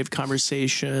 always saved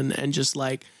conversation and just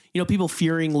like, people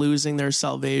fearing losing their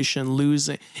salvation,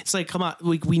 It's like, come on,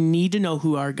 we need to know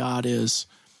who our God is.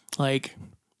 Like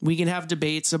we can have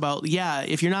debates about,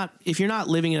 if you're not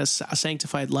living in a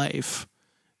sanctified life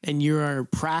and you are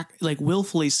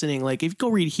willfully sinning, like if you go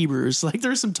read Hebrews, like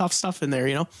there's some tough stuff in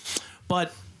there,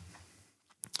 but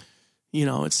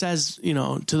it says,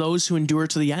 to those who endure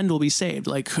to the end will be saved.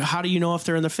 Like, how do you know if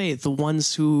they're in the faith? The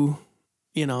ones who,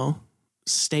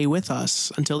 stay with us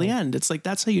until the end. It's like,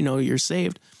 that's how you know you're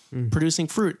saved, producing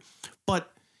fruit. But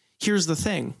here's the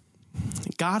thing.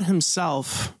 God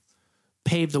himself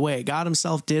paved the way. God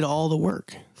himself did all the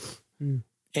work.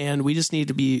 And we just need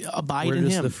to abide in him. Where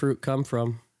does the fruit come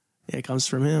from? It comes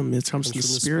from him. It comes from the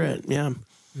Spirit. Yeah.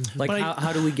 Like,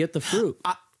 how do we get the fruit?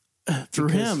 Through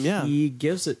him, yeah. He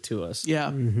gives it to us. Yeah.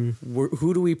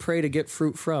 Who do we pray to get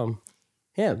fruit from?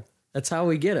 Him. That's how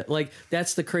we get it. Like,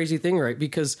 that's the crazy thing, right?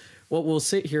 Because what we'll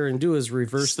sit here and do is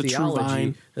reverse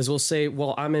theology. As we'll say,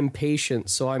 well, I'm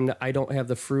impatient, so I don't have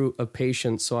the fruit of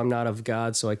patience, so I'm not of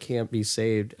God, so I can't be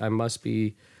saved. I must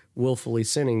be willfully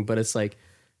sinning. But it's like,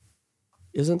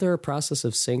 isn't there a process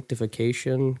of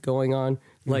sanctification going on?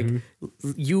 Like,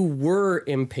 you were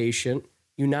impatient.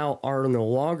 you now are no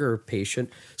longer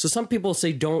patient. So some people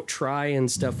say don't try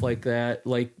and stuff like that.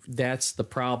 Like that's the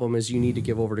problem, is you need to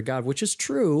give over to God, which is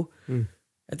true.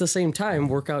 At the same time,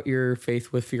 work out your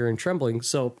faith with fear and trembling.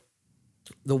 So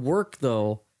the work,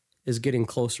 though, is getting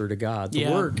closer to God. The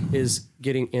work is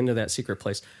getting into that secret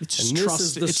place. It's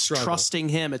trusting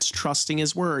him. It's trusting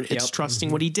his word. It's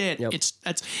trusting what he did.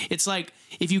 It's like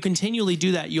if you continually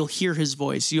do that, you'll hear his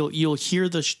voice. You'll hear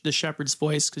the shepherd's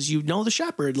voice because you know the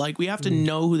shepherd. Like we have to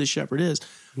know who the shepherd is.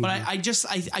 But I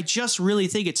just really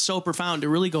think it's so profound to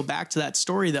really go back to that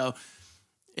story though,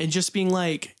 and just being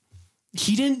like,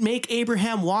 he didn't make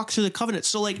Abraham walk through the covenant.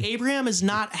 So like Abraham is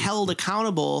not held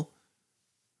accountable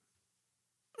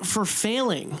for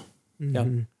failing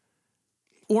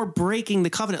or breaking the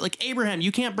covenant. Like Abraham,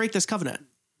 you can't break this covenant.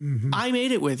 I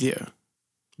made it with you.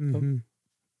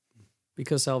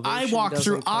 Because salvation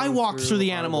I walked through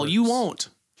the animal. You won't.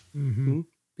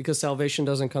 Because salvation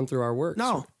doesn't come through our works.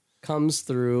 No. Comes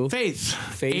through faith.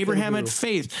 Abraham had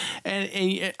faith.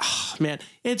 And oh, man,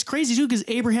 it's crazy too, because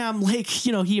Abraham, like,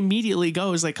 he immediately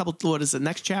goes like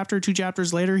next chapter, 2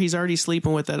 chapters later, he's already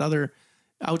sleeping with that other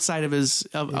outside of his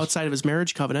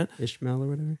marriage covenant, Ishmael or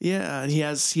whatever. Yeah, and he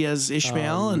has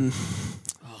Ishmael and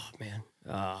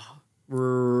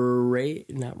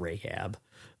not Rahab.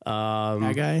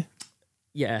 Haggai.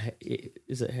 Yeah,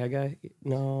 is it Haggai?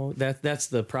 No, that's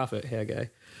the prophet Haggai.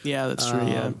 Yeah, that's true.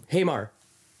 Yeah, Hamar.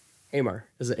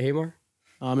 Is it Hamar?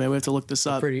 Oh man, we have to look this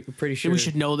up. Pretty sure we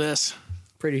should know this.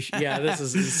 Yeah, this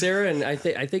is Sarah, and I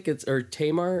think it's or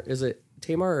Tamar. Is it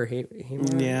Tamar or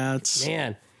Hamar? Yeah, it's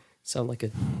sound like a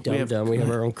dumb. We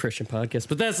have our own Christian podcast,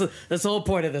 but that's the whole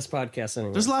point of this podcast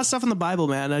anyway. There's a lot of stuff in the Bible,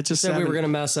 man. I just said we were going to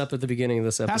mess up at the beginning of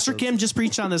this episode. Pastor Kim just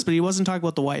preached on this, but he wasn't talking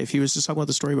about the wife. He was just talking about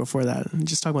the story before that, and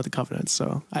just talking about the covenant.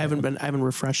 So I haven't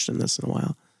refreshed in this in a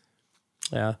while.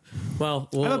 Yeah, well,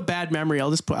 I have a bad memory.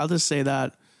 I'll just say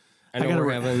that. I know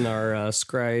we're having our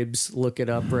scribes look it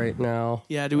up right now.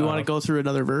 Yeah, do we want to go through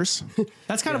another verse?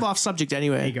 That's kind of off subject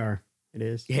anyway. Hagar. It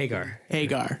is. Hagar.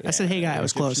 Yeah. I said Haggai. I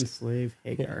was close. Slave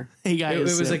Hagar. Haggai. It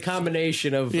was a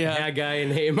combination of Haggai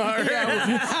and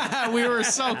Hamar. We were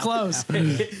so close.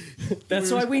 That's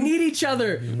why we need each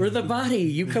other. We're the body.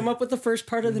 You come up with the first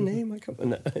part of the name. I come.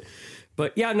 No.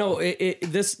 But yeah, no.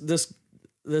 This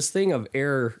thing of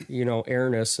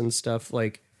airness and stuff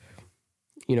like.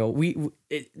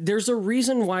 There's a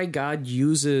reason why God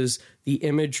uses the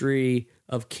imagery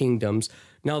of kingdoms.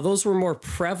 Now, those were more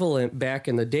prevalent back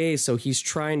in the day, so he's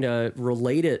trying to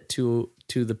relate it to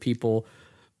the people.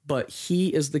 But he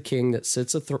is the king that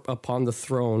sits upon the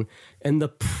throne, and the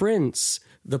prince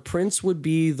would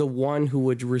be the one who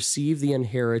would receive the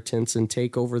inheritance and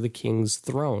take over the king's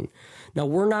throne. Now,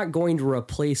 we're not going to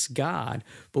replace God,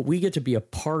 but we get to be a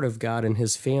part of God and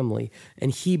his family.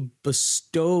 And he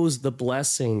bestows the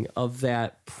blessing of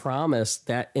that promise,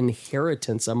 that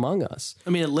inheritance among us. I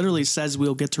mean, it literally says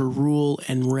we'll get to rule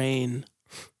and reign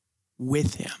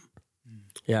with him.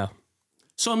 Yeah.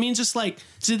 So I mean, just like,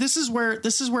 see, this is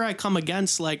where I come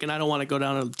against, like, and I don't want to go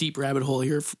down a deep rabbit hole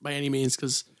here by any means,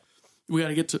 because we got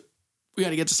to get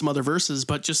to some other verses,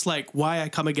 but just like why I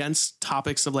come against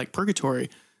topics of like purgatory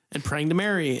and praying to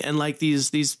Mary and like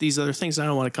these other things. I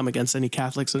don't want to come against any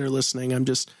Catholics that are listening. I'm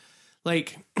just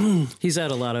like, he's had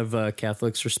a lot of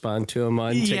Catholics respond to him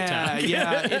on TikTok.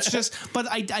 Yeah. It's just, but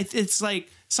it's like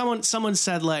someone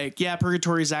said like, yeah,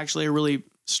 purgatory is actually a really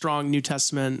strong New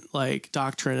Testament like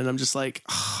doctrine. And I'm just like,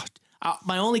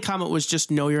 my only comment was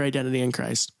just know your identity in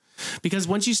Christ. Because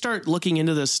once you start looking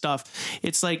into this stuff,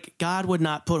 it's like God would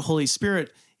not put Holy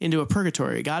Spirit into a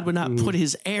purgatory. God would not put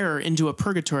his heir into a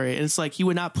purgatory. And it's like he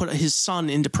would not put his son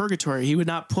into purgatory. He would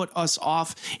not put us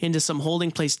off into some holding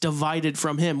place divided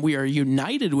from him. We are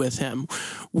united with him.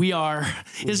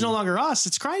 It's no longer us,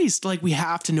 it's Christ. Like we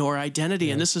have to know our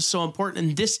identity. And this is so important.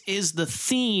 And this is the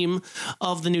theme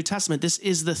of the New Testament. This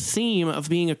is the theme of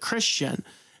being a Christian.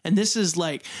 And this is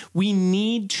like, we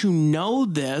need to know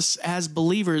this as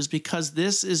believers, because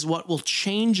this is what will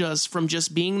change us from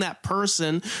just being that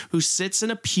person who sits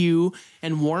in a pew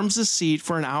and warms a seat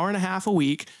for an hour and a half a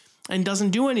week and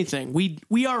doesn't do anything.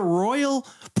 We are royal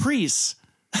priests.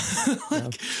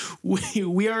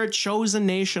 We are a chosen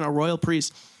nation, a royal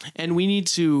priest, and we need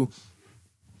to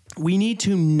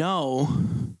know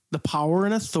the power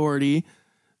and authority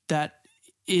that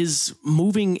is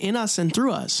moving in us and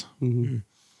through us. Mm-hmm.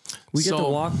 We get to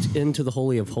walk into the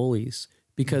Holy of Holies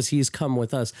because he's come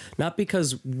with us, not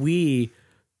because we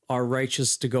are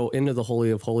righteous to go into the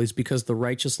Holy of Holies, because the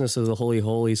righteousness of the Holy of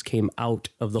Holies came out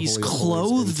of the Holy of Holies. He's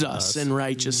clothed us in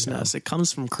righteousness. Yeah. It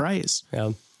comes from Christ.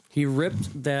 Yeah. He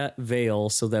ripped that veil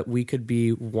so that we could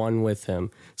be one with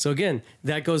him. So again,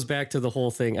 that goes back to the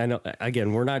whole thing. I know.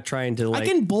 Again, we're not trying to like.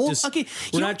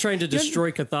 We're not trying to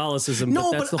destroy Catholicism.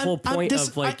 No, but that's the whole point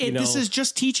of like. This is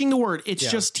just teaching the word.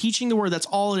 It's just teaching the word. That's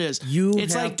all it is.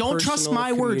 It's like don't trust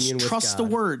my words. Trust the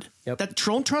word. Yep.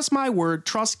 Don't trust my word.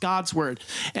 Trust God's word.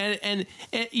 And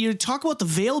you talk about the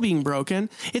veil being broken.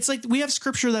 It's like we have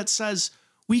scripture that says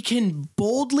we can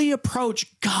boldly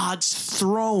approach God's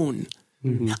throne.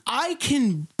 Mm-hmm. I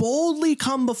can boldly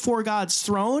come before God's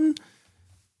throne.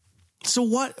 So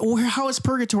how is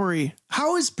purgatory?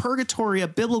 How is purgatory a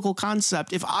biblical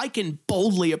concept if I can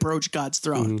boldly approach God's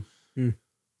throne? Mm-hmm.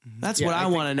 That's what I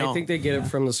want to know. I think they get it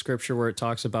from the scripture where it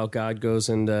talks about God goes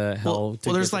into hell.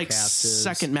 Well, there's like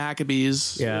Second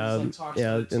Maccabees. Yeah,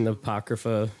 in the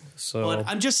Apocrypha. So but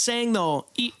I'm just saying though,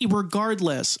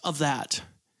 regardless of that,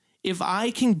 if I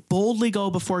can boldly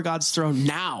go before God's throne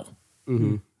now,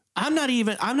 mm-hmm. I'm not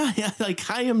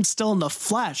like I am still in the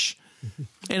flesh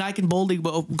and I can boldly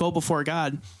go before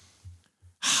God.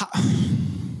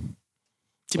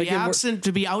 To be absent,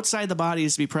 to be outside the body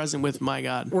is to be present with my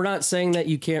God. We're not saying that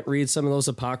you can't read some of those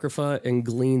Apocrypha and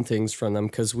glean things from them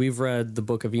because we've read the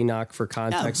book of Enoch for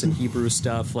context and Hebrew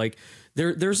stuff. Like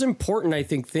there's important, I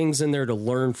think, things in there to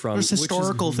learn from. There's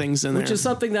historical things in there. Which is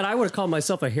something that I would have called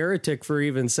myself a heretic for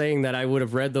even saying that I would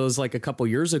have read those like a couple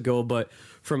years ago. But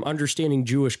from understanding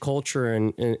Jewish culture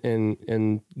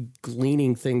and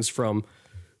gleaning things from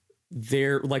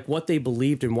their, like what they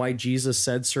believed and why Jesus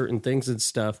said certain things and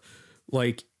stuff,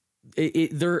 like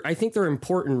I think they're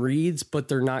important reads, but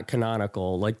they're not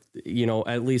canonical. Like,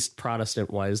 at least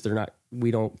Protestant wise,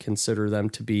 we don't consider them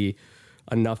to be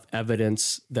enough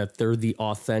evidence that they're the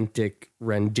authentic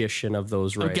rendition of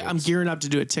those writings. I'm gearing up to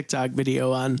do a TikTok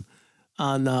video on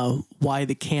why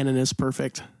the canon is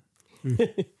perfect. Yeah.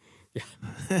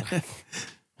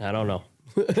 I don't know.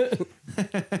 I'm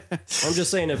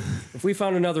just saying if we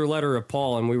found another letter of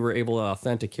Paul and we were able to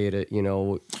authenticate it,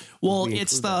 well,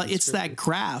 it's that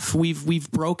graph.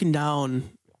 We've broken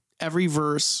down every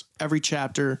verse, every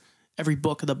chapter, every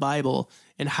book of the Bible,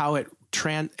 and how it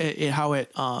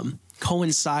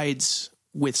coincides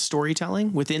with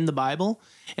storytelling within the Bible.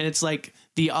 And it's like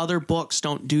the other books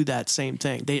don't do that same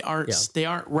thing. They aren't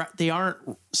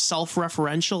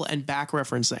self-referential and back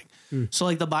referencing. So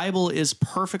like the Bible is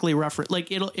perfectly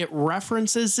it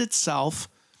references itself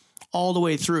all the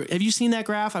way through. Have you seen that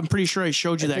graph? I'm pretty sure I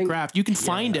showed you that graph. You can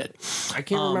find it. I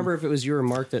can't remember if it was you or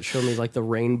Mark that showed me like the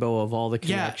rainbow of all the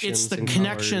connections. Yeah, it's the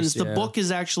connections. The book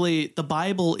is actually, the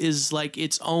Bible is like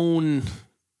its own.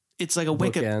 It's like a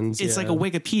like a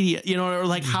Wikipedia, or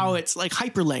like how it's like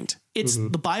hyperlinked. It's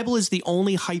the Bible is the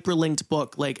only hyperlinked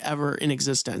book like ever in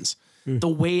existence. The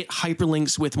way it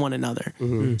hyperlinks with one another.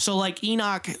 So like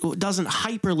Enoch doesn't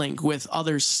hyperlink with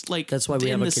others. Like that's why we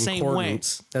have a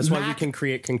concordance. That's why we can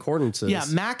create concordances. Yeah,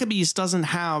 Maccabees doesn't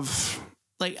have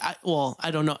I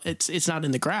don't know. It's not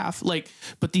in the graph.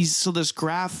 But this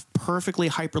graph perfectly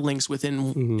hyperlinks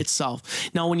within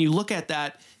itself. Now, when you look at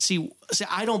that, see,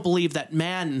 I don't believe that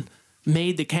man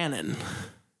made the canon.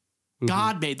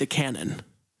 God made the canon.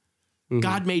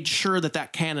 God made sure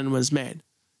that canon was made.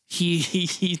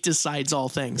 He decides all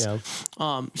things. Yeah.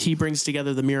 He brings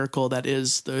together the miracle that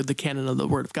is the canon of the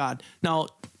Word of God. Now,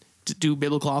 do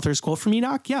biblical authors quote from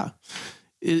Enoch? Yeah.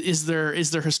 Is there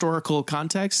historical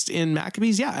context in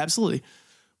Maccabees? Yeah, absolutely.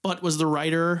 But was the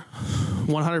writer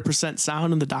 100%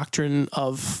 sound in the doctrine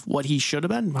of what he should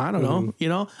have been? I don't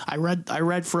know. I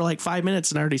read for like 5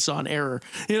 minutes and I already saw an error.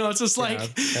 It's just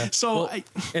so.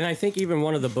 And I think even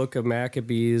one of the book of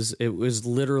Maccabees, it was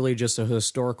literally just a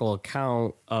historical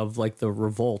account of like the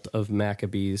revolt of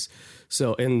Maccabees.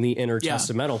 So in the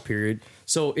intertestamental period,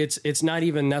 so it's not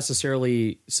even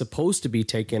necessarily supposed to be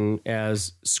taken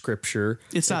as scripture.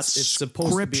 It's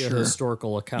supposed to be a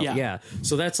historical account. Yeah.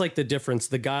 So that's like the difference.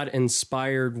 The God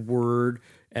inspired word,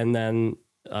 and then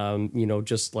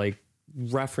just like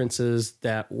references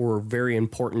that were very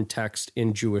important text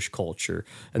in Jewish culture,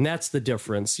 and that's the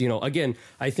difference. Again,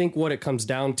 I think what it comes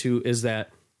down to is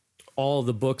that all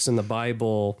the books in the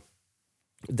Bible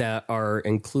that are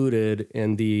included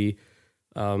in the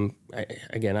I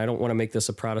don't want to make this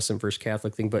a Protestant versus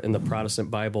Catholic thing, but in the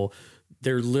Protestant Bible,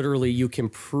 they're literally, you can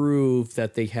prove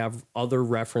that they have other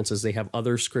references, they have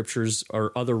other scriptures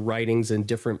or other writings in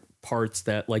different parts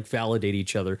that like validate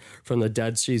each other, from the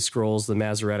Dead Sea Scrolls, the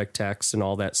Masoretic texts and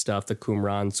all that stuff, the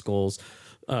Qumran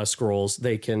scrolls,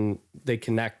 they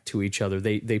connect to each other.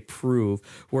 They prove,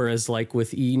 whereas like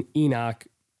with Enoch,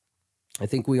 I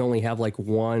think we only have like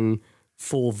one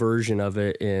full version of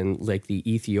it in like the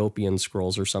Ethiopian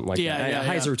scrolls or something like that.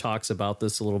 Heiser talks about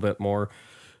this a little bit more.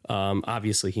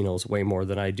 Obviously, he knows way more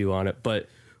than I do on it, but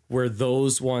where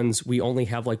those ones, we only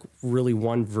have like really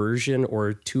one version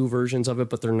or two versions of it,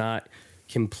 but they're not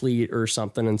complete or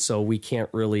something. And so we can't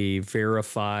really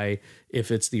verify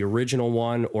if it's the original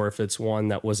one or if it's one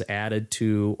that was added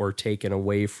to or taken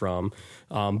away from.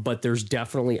 But there's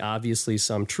definitely obviously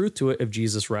some truth to it if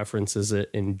Jesus references it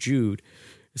in Jude.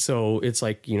 So it's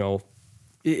like,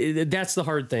 that's the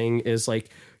hard thing is like,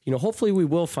 hopefully we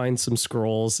will find some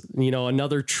scrolls,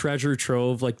 another treasure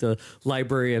trove like the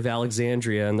Library of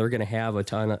Alexandria, and they're going to have a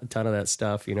ton of that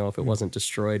stuff, if it wasn't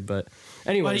destroyed. But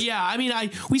anyway, yeah, I mean,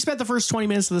 we spent the first 20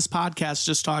 minutes of this podcast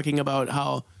just talking about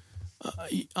how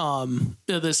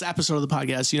this episode of the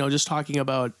podcast, just talking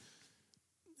about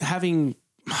having,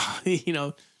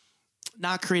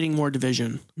 not creating more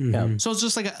division. Yeah. So it's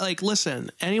just like,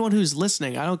 listen, anyone who's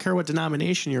listening, I don't care what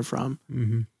denomination you're from.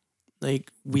 Mm-hmm.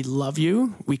 Like, we love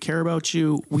you. We care about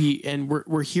you.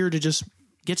 We're here to just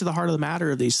get to the heart of the matter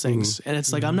of these things. And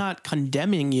it's like, I'm not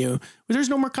condemning you. There's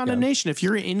no more condemnation. Yeah. If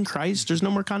you're in Christ, there's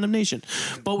no more condemnation,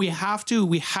 but we have to,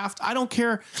 I don't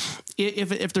care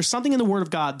if there's something in the Word of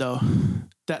God though,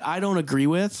 that I don't agree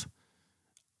with,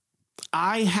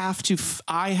 I have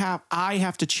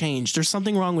to change. There's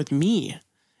something wrong with me.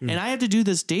 And I have to do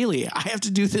this daily. I have to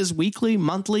do this weekly,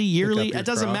 monthly, yearly. It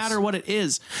doesn't matter what it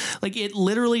is. Like, it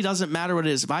literally doesn't matter what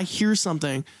it is. If I hear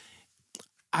something,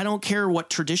 I don't care what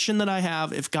tradition that I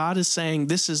have. If God is saying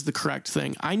this is the correct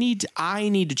thing, I need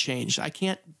to change. I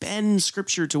can't bend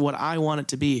scripture to what I want it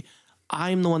to be.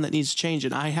 I'm the one that needs to change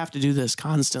it. I have to do this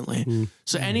constantly.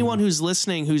 So anyone who's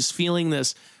listening, who's feeling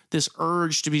this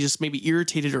urge to be just maybe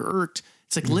irritated or irked,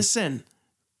 it's like, listen,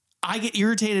 I get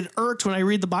irritated, irked when I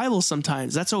read the Bible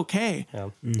sometimes. That's okay. Yeah.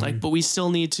 Like, but we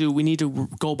need to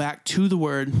go back to the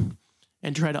Word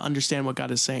and try to understand what God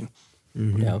is saying.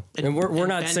 Mm-hmm. Yeah. And we're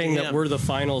not saying that we're the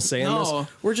final say in this.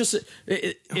 We're just,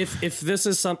 if this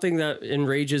is something that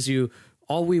enrages you,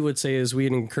 all we would say is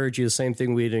we'd encourage you the same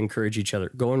thing we'd encourage each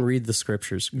other. Go and read the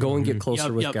scriptures. Go and get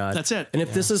closer with God. That's it. And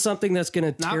if this is something that's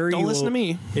going to tear you, don't listen to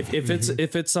me.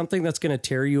 If it's something that's going to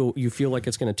tear you, you feel like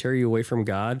it's going to tear you away from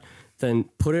God, then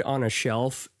put it on a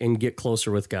shelf and get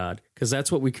closer with God. Because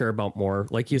that's what we care about more.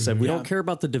 Like you said, we don't care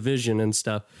about the division and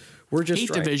stuff. We're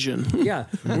just division. Yeah.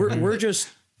 We're just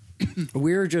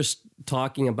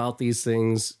talking about these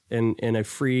things in a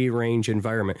free range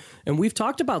environment. And we've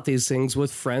talked about these things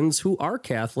with friends who are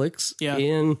Catholics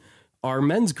in our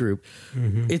men's group.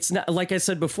 Mm-hmm. It's not, like I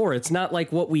said before, it's not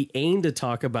like what we aim to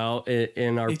talk about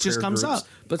in our, it just comes groups, up,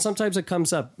 but sometimes it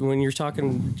comes up when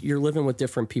you're living with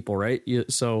different people, right?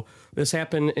 So this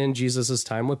happened in Jesus's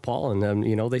time with Paul and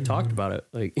them, they talked about it.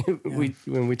 Like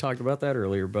when we talked about that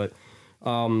earlier, but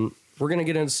we're going to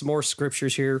get into some more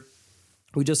scriptures here.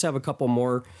 We just have a couple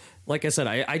more. Like I said,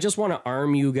 I just want to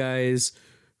arm you guys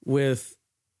with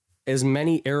as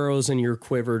many arrows in your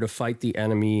quiver to fight the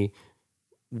enemy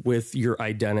with your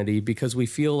identity, because we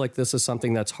feel like this is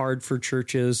something that's hard for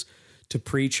churches to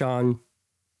preach on.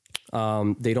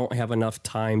 They don't have enough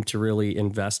time to really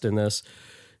invest in this.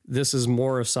 This is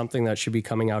more of something that should be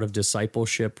coming out of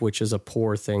discipleship, which is a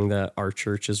poor thing that our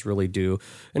churches really do.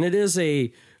 And it is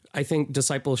I think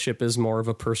discipleship is more of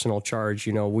a personal charge.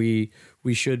 We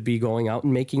should be going out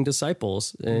and making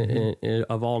disciples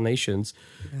of all nations.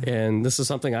 Yeah. And this is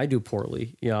something I do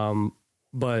poorly.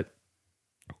 But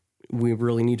we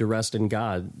really need to rest in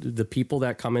God. The people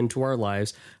that come into our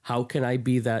lives, how can I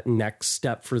be that next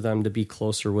step for them to be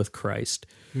closer with Christ?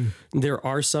 There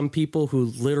are some people who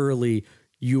literally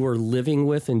you are living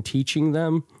with and teaching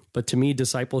them. But to me,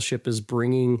 discipleship is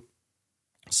bringing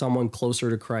someone closer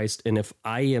to Christ. And if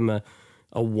I am a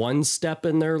one step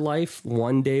in their life,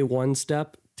 one day, one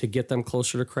step to get them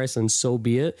closer to Christ, and so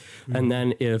be it. Mm-hmm. And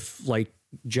then if like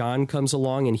John comes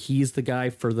along and he's the guy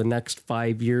for the next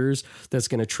 5 years that's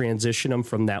going to transition them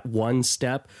from that one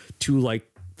step to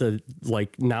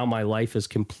now my life is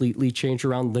completely changed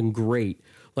around, then great.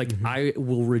 Like I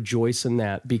will rejoice in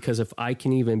that, because if I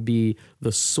can even be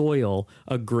the soil,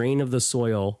 a grain of the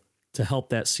soil to help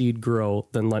that seed grow,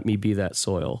 then let me be that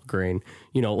soil grain.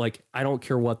 Like I don't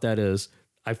care what that is.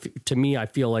 To me, I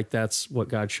feel like that's what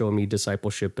God showed me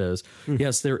discipleship is.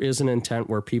 Yes, there is an intent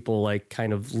where people like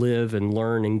kind of live and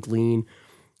learn and glean,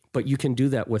 but you can do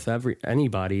that with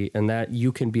anybody, and that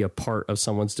you can be a part of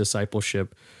someone's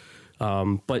discipleship.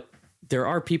 But there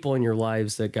are people in your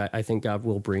lives that I think God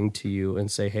will bring to you and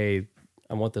say, hey,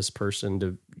 I want this person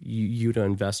to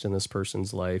invest in this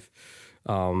person's life.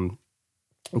 And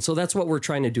so that's what we're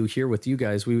trying to do here with you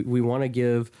guys. We want to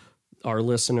give our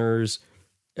listeners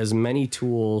as many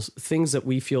tools, things that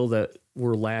we feel that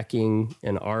we're lacking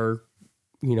in our,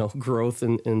 growth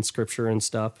in scripture and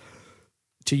stuff.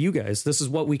 to you guys. This is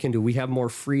what we can do. We have more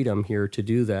freedom here to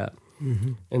do that.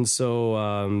 And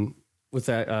so with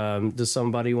that, does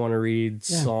somebody want to read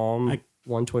Psalm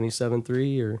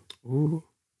 127:3 or? Ooh,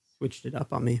 switched it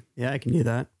up on me. Yeah, I can do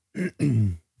that.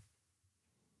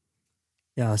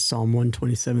 Yeah, Psalm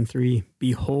 127:3.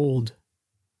 Behold,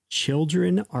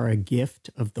 children are a gift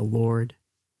of the Lord.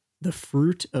 The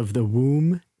fruit of the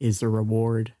womb is a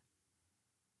reward.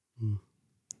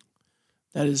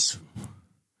 That is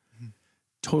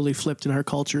totally flipped in our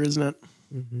culture, isn't it?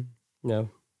 Yeah.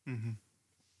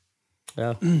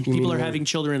 Yeah. People are having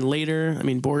children later. I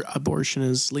mean, abortion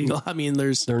is legal. I mean,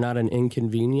 they're not an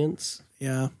inconvenience.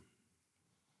 Yeah.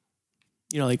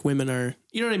 You know, like women are,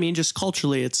 you know what I mean? Just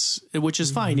culturally, which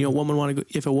is fine. You know,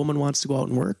 if a woman wants to go out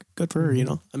and work, good for her, you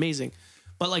know, amazing.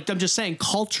 But like, I'm just saying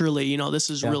culturally, you know, this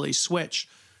is really switched.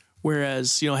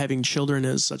 Whereas, you know, having children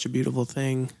is such a beautiful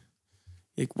thing.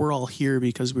 Like, we're all here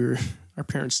because our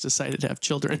parents decided to have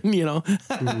children, you know,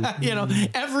 you know,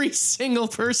 every single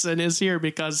person is here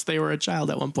because they were a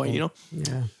child at one point, you know?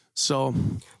 Yeah. So,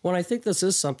 well, I think this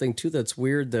is something too that's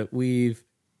weird that we've,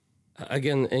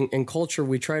 again, in culture,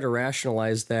 we try to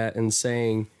rationalize that and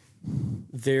saying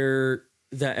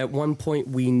that at one point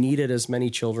we needed as many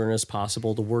children as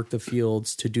possible to work the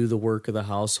fields, to do the work of the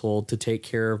household, to take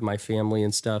care of my family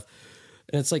and stuff.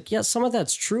 And it's like, yeah, some of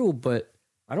that's true, but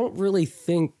I don't really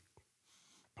think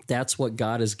that's what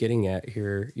God is getting at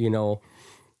here. You know,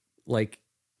 like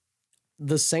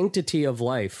the sanctity of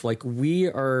life, like we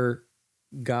are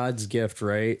God's gift,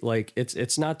 right? Like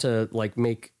it's not to like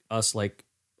make us like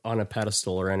on a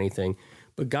pedestal or anything,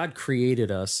 but God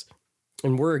created us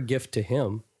and we're a gift to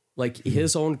him. Like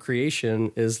his own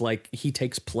creation is like, he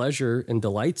takes pleasure and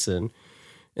delights in.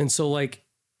 And so like,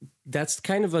 that's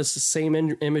kind of a same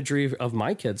imagery of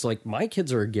my kids. Like my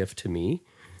kids are a gift to me.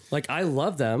 Like I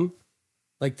love them.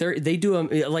 Like they do,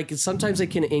 like sometimes they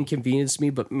can inconvenience me,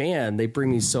 but man, they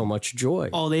bring me so much joy.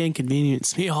 Oh, they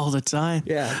inconvenience me all the time.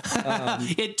 Yeah.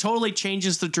 It totally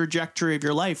changes the trajectory of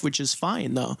your life, which is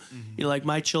fine though. You know, like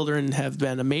my children have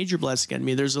been a major blessing on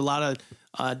me. There's a lot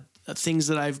of things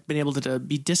that I've been able to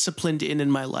be disciplined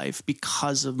in my life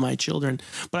because of my children.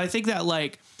 But I think that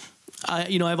like,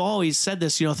 you know, I've always said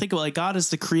this, you know, think about like God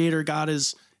is the creator. God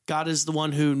is the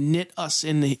one who knit us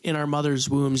in our mother's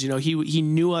wombs. You know, he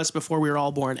knew us before we were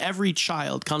all born. Every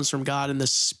child comes from God, and the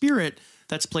spirit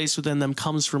that's placed within them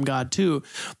comes from God too.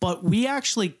 But we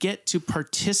actually get to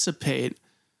participate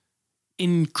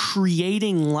in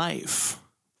creating life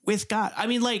with God. I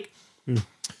mean, like,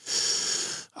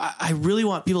 I really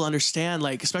want people to understand,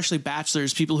 like, especially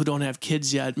bachelors, people who don't have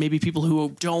kids yet, maybe people who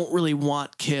don't really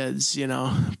want kids, you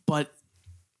know, but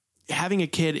having a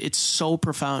kid, it's so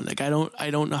profound. Like, I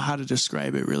don't know how to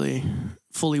describe it really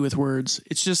fully with words.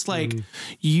 It's just like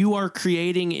you are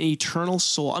creating an eternal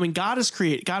soul. I mean, God is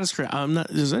created. God is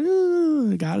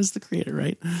God is the creator,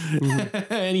 right?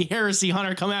 Any heresy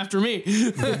hunter come after me.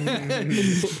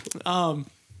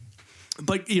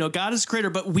 But you know, God is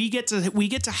creator, but we get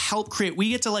to help create. We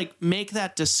get to like make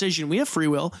that decision. We have free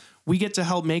will. We get to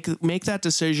help make that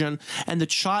decision. And the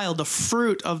child, the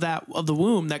fruit of the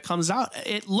womb that comes out,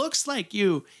 it looks like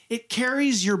you. It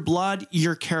carries your blood,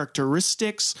 your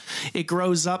characteristics. It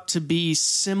grows up to be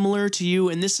similar to you.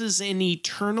 And this is an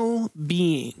eternal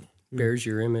being. Bears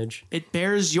your image. It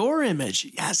bears your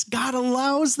image. Yes, God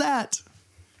allows that.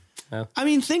 Yeah. I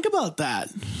mean, think about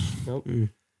that. Nope.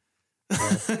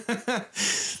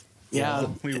 Yeah.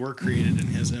 Well, we were created in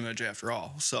his image after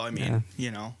all. So, I mean, you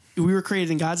know. We were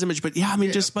created in God's image, but yeah, I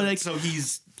mean, but like, so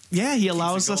he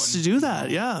allows us to do that.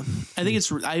 Yeah. I think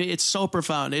it's so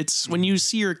profound. It's when you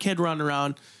see your kid run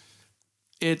around,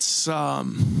 it's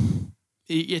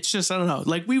just, I don't know,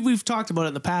 like we've talked about it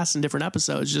in the past in different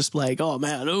episodes, just like, oh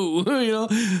man, you know,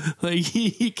 like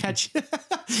you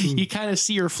kind of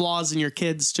see your flaws in your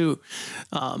kids too.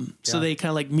 So they kind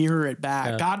of like mirror it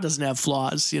back. Yeah. God doesn't have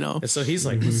flaws, you know? And so he's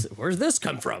like, where's this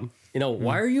come from? You know,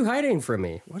 why are you hiding from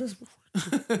me? What is,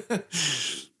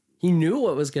 he knew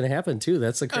what was going to happen too.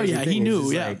 That's the crazy thing. He knew.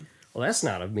 Yeah. Like, well, that's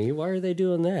not of me. Why are they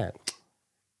doing that?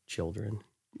 Children,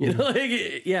 you know,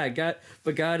 like, yeah,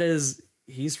 God is,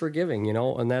 he's forgiving, you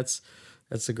know, and that's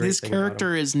a great His thing. His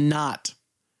character is not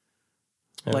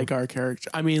like our character.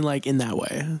 I mean, like in that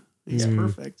way, he's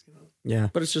perfect. You know? Yeah.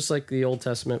 But it's just like the Old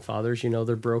Testament fathers, you know,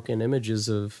 they're broken images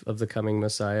of the coming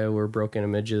Messiah. We're broken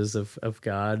images of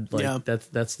God. Like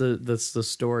that's the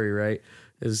story, right?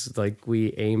 Is like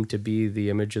we aim to be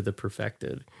the image of the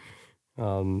perfected.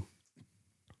 And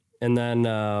then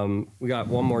we got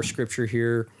one more scripture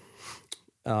here.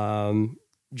 John,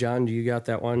 do you got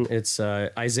that one? It's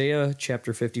Isaiah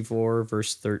chapter 54,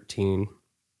 verse 13.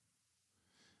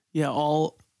 Yeah,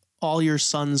 all all your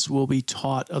sons will be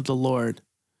taught of the Lord,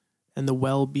 and the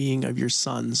well-being of your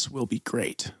sons will be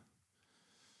great.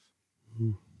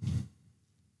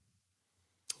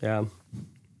 Yeah.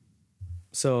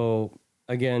 So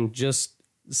again, just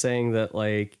saying that,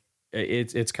 like,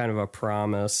 it's kind of a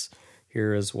promise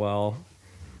here as well.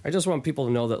 I just want people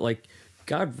to know that, like,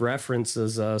 God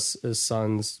references us as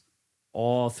sons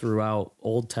all throughout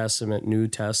Old Testament, New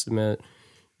Testament.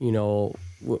 You know,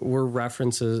 we're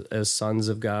referenced as sons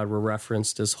of God. We're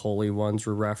referenced as holy ones.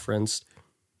 We're referenced.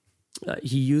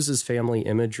 He uses family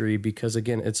imagery because,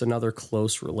 again, it's another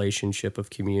close relationship of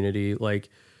community. Like,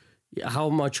 how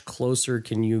much closer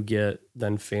can you get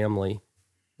than family?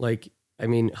 Like, I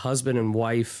mean, husband and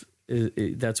wife,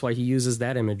 that's why he uses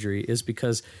that imagery, is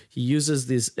because he uses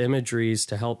these imageries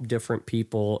to help different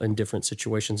people in different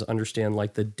situations understand,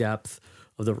 like, the depth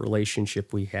of the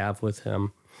relationship we have with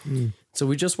him. So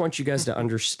we just want you guys to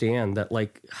understand that,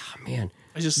 like, oh, man,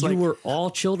 you were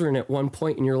all children at one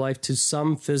point in your life to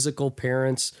some physical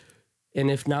parents, and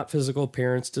if not physical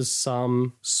parents, to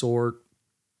some sort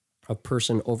of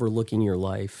person overlooking your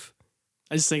life.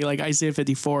 I just think, like, Isaiah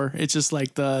 54, it's just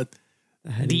like the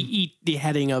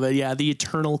heading of it. Yeah. The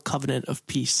eternal covenant of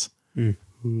peace.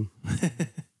 Amen.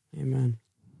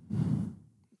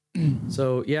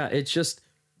 So yeah, it's just,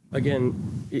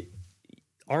 again,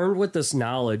 armed with this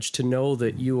knowledge to know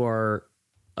that you are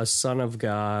a son of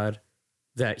God,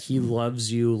 that he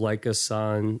loves you like a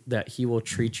son, that he will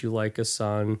treat you like a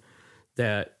son,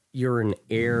 that you're an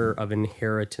heir of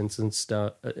inheritance and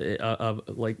stuff, of,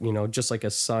 like, you know, just like a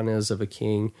son is of a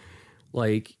king,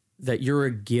 like, that you're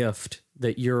a gift,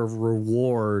 that you're a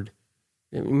reward.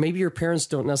 Maybe your parents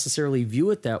don't necessarily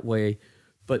view it that way,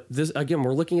 but this, again,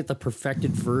 we're looking at the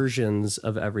perfected versions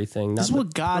of everything. This is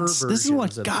what God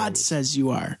says you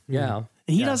are. Yeah.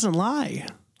 And he doesn't lie.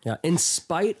 Yeah. In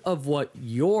spite of what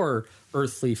your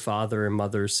earthly father and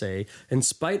mother say, in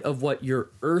spite of what your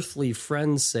earthly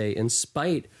friends say, in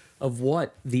spite of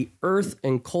what the earth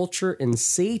and culture and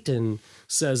Satan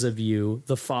says of you,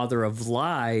 the father of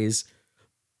lies,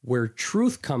 where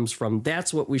truth comes from,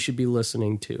 that's what we should be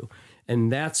listening to.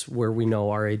 And that's where we know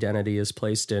our identity is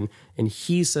placed in. And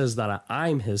he says that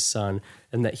I'm his son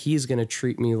and that he's going to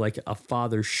treat me like a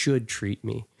father should treat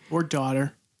me. Or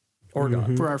daughter. Or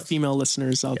daughter. For our female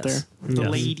listeners out there. The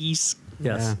ladies.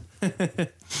 Yes.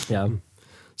 Yeah.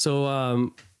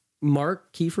 So,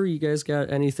 Mark, Kiefer, you guys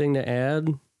got anything to add?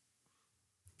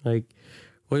 Like,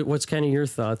 what's kind of your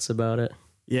thoughts about it?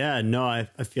 Yeah, no, I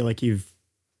feel like you've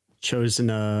chosen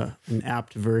an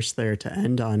apt verse there to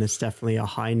end on. It's definitely a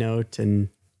high note, and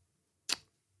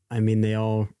I mean, they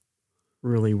all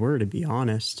really were, to be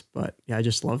honest, but yeah, I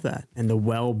just love that. And the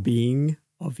well-being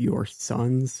of your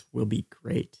sons will be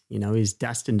great. You know, he's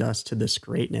destined us to this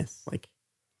greatness. Like,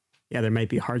 yeah, there might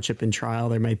be hardship and trial.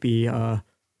 There might be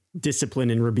discipline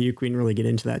and rebuke. We didn't really get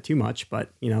into that too much, but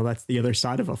you know, that's the other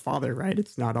side of a father, right?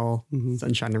 It's not all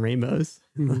sunshine and rainbows.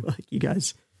 Like you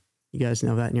guys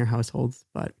know that in your households,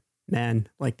 but man,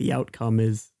 like the outcome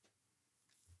is,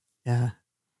 yeah.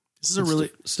 This is a really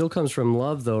still comes from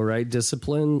love though, right?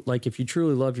 Discipline. Like if you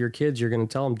truly love your kids, you're going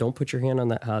to tell them, don't put your hand on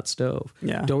that hot stove.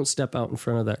 Yeah. Don't step out in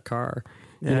front of that car,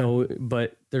 Yeah. you know,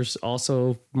 but there's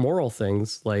also moral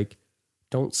things like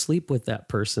don't sleep with that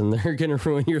person. They're going to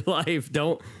ruin your life.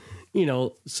 Don't, you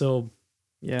know, so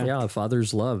yeah,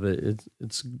 father's love.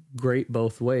 It's great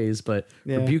both ways, but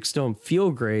rebukes don't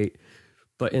feel great.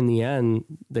 But in the end,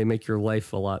 they make your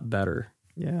life a lot better.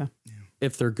 Yeah.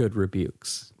 If they're good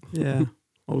rebukes. Yeah.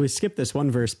 Well, we skipped this one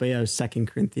verse, but yeah, 2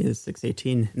 Corinthians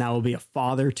 6:18. Now I will be a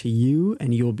father to you,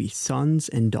 and you will be sons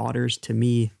and daughters to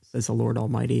me, says the Lord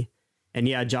Almighty. And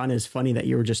yeah, John, is funny that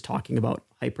you were just talking about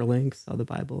hyperlinks, how the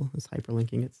Bible is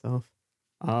hyperlinking itself.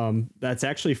 That's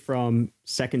actually from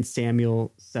 2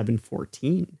 Samuel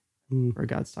 7:14, where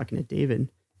God's talking to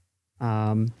David.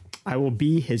 I will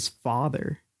be his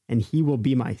father, and he will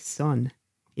be my son.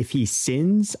 If he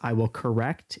sins, I will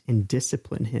correct and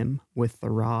discipline him with the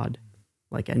rod,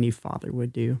 like any father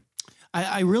would do.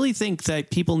 I really think that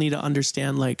people need to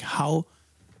understand like how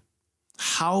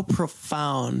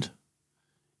profound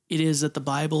it is that the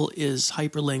Bible is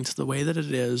hyperlinked the way that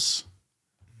it is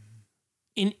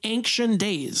in ancient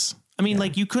days. I mean,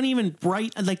 like you couldn't even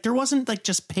write, like there wasn't like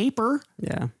just paper.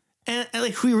 Yeah. And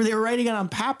like they were writing it on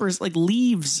papyrus, like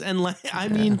leaves, and like I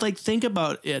mean, like think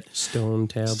about it. Stone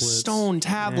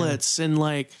tablets, and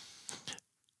like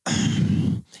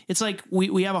it's like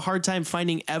we have a hard time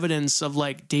finding evidence of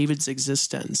like David's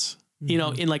existence, you know,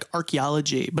 in like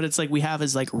archaeology. But it's like we have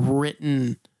his like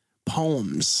written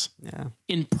poems Yeah.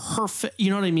 in perfect, you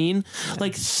know what I mean?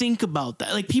 Like, think about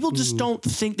that. Like, people just don't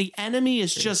think. The enemy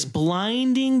is just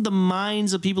blinding the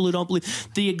minds of people who don't believe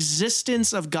the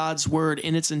existence of God's word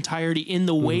in its entirety, in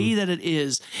the way that it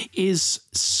is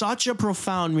such a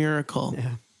profound miracle.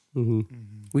 Yeah.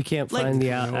 We can't find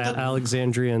the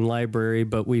Alexandrian library,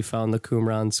 but we found the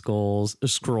Qumran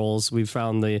scrolls. We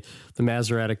found the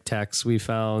Masoretic texts. We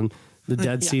found the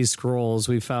Dead Sea Scrolls.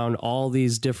 We found all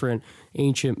these different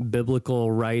ancient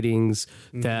biblical writings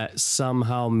that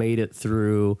somehow made it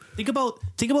through. Think about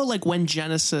like when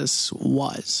Genesis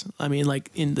was. I mean, like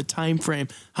in the time frame,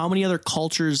 how many other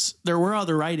cultures? There were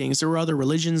other writings, there were other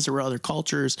religions, there were other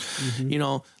cultures. You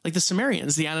know, like the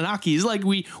Sumerians, the Anunnakis. Like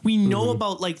we know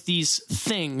about like these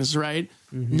things, right?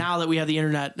 Now that we have the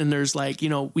internet and there's like, you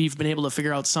know, we've been able to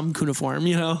figure out some cuneiform,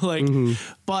 you know, like,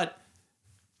 but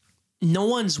no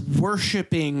one's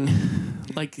worshiping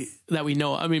like that we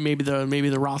know. I mean, maybe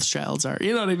the Rothschilds are,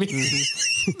 you know what I mean?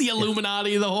 The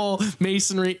Illuminati, the whole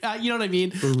Masonry, you know what I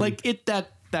mean? Like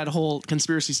that whole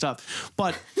conspiracy stuff.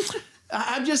 But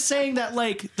I'm just saying that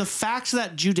like the fact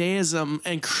that Judaism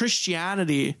and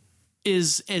Christianity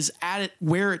is at it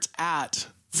where it's at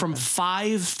from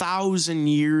 5,000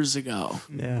 years ago.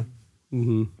 Yeah.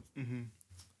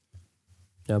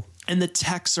 Yep. And the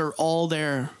texts are all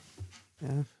there.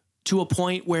 Yeah. To a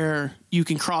point where you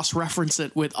can cross-reference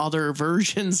it with other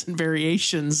versions and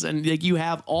variations, and like you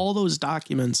have all those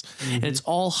documents, and it's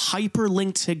all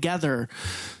hyperlinked together,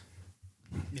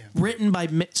 written by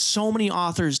so many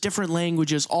authors, different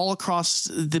languages, all across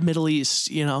the Middle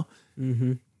East. You know,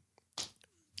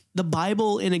 the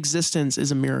Bible in existence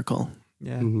is a miracle.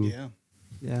 Yeah.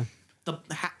 Yeah.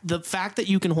 The fact that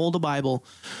you can hold a Bible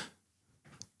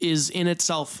is in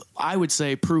itself, I would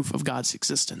say, proof of God's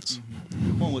existence.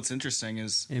 Well, what's interesting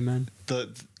is Amen.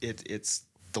 It's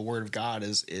the word of God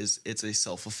is it's a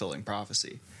self-fulfilling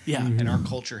prophecy. Yeah. And our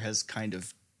culture has kind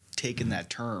of taken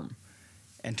that term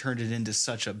and turned it into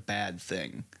such a bad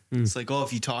thing. It's like, oh,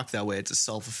 if you talk that way, it's a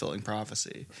self-fulfilling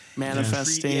prophecy.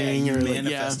 Manifesting you or like,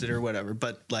 manifest it or whatever.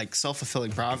 But like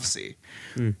self-fulfilling prophecy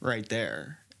right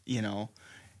there, you know.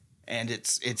 And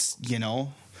it's you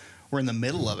know, we're in the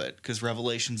middle of it because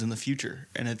Revelation's in the future,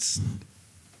 and it's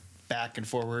back and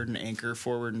forward and anchor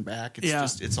forward and back. It's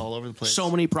just, it's all over the place. So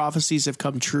many prophecies have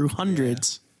come true.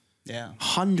 Hundreds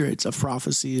of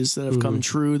prophecies that have come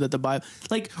true that the Bible,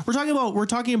 like we're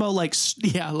talking about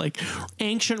like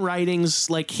ancient writings,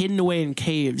 like hidden away in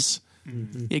caves,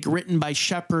 like written by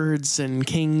shepherds and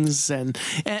kings and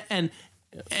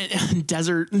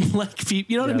desert like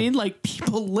people, you know what I mean? Like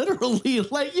people literally,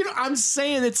 like, you know, I'm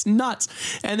saying it's nuts,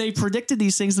 and they predicted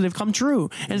these things that have come true,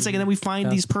 and it's like, and then we find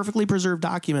these perfectly preserved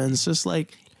documents, just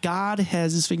like God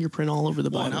has his fingerprint all over the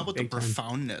Bible. And how about the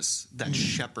profoundness that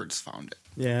shepherds found it?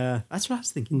 Yeah, that's what I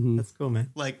was thinking. That's cool, man.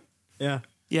 Like, Yeah.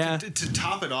 to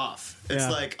top it off, it's Yeah.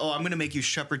 like, oh, I'm going to make you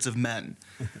shepherds of men.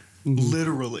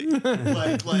 Literally.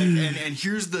 like and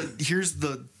here's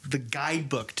the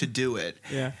guidebook to do it.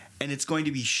 Yeah. And it's going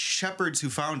to be shepherds who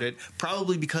found it,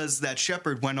 probably because that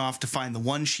shepherd went off to find the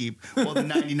one sheep while the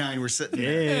 99 were sitting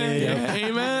there.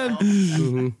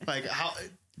 Amen. Like how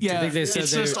Yeah, think they it's said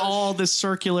just all this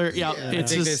circular. Yeah, I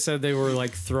it's think they just said they were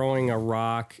like throwing a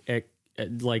rock at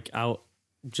like out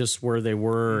just where they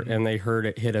were, and they heard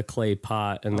it hit a clay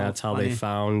pot, and that's how they funny.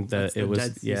 found that That's it the was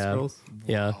Dead Sea Scrolls?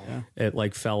 yeah. It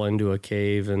like fell into a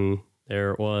cave, and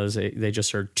there it was. They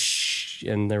just heard,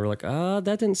 and they were like, that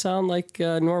didn't sound like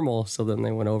normal. So then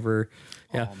they went over.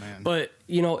 Yeah, Oh, man. But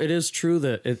you know, it is true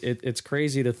that it's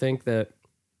crazy to think that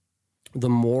the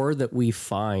more that we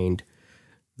find,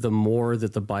 the more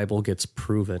that the Bible gets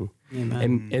proven.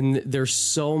 And there's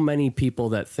so many people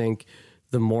that think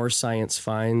the more science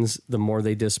finds, the more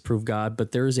they disprove God.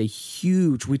 But there is a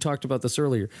huge, we talked about this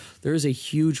earlier, there is a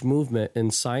huge movement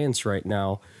in science right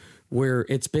now where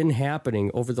it's been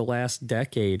happening over the last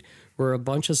decade, where a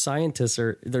bunch of scientists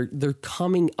they're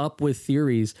coming up with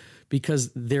theories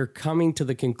because they're coming to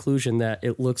the conclusion that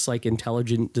it looks like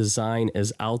intelligent design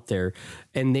is out there,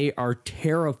 and they are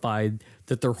terrified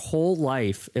that their whole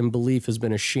life and belief has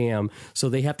been a sham. So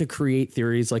they have to create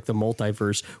theories like the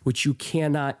multiverse, which you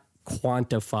cannot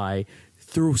quantify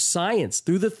through science,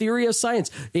 through the theory of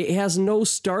science. It has no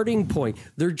starting point.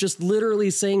 They're just literally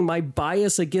saying my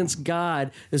bias against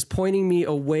God is pointing me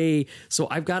away, so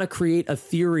I've got to create a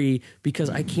theory because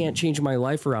I can't change my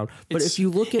life around. But if you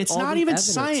look at it's all not the even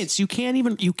evidence, science. You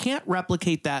can't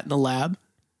replicate that in a lab.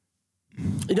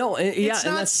 No, yeah, It's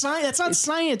not science. That's not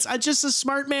science. Just a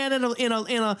smart man in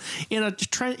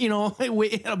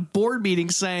a board meeting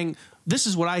saying, this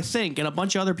is what I think, and a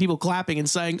bunch of other people clapping and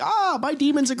saying, my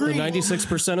demons agree.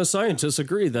 96% of scientists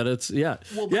agree that it's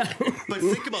But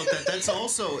think about that. It's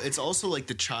also like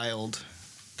the child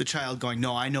going,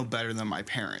 no, I know better than my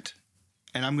parent,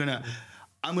 and I'm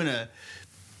gonna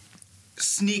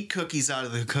sneak cookies out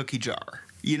of the cookie jar.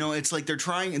 It's like they're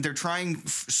trying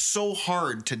so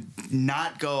hard to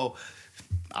not go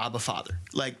Abba Father.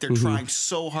 Like they're trying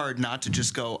so hard not to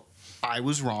just go, I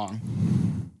was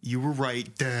wrong, you were right,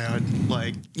 Dad.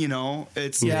 Like,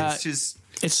 it's just.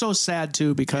 It's so sad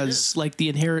too, because like the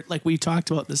inherent, like we talked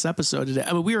about in this episode today.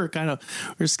 I mean, we're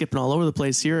skipping all over the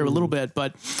place here a little bit,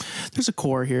 but there's a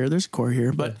core here.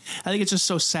 But I think it's just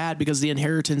so sad because the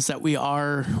inheritance that we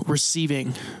are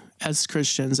receiving as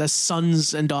Christians, as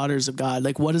sons and daughters of God,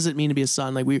 like what does it mean to be a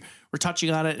son? Like we're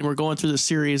touching on it and we're going through the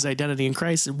series Identity in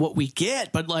Christ and what we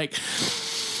get, but like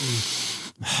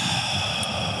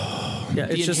the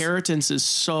inheritance is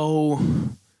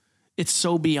it's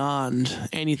so beyond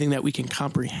anything that we can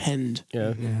comprehend.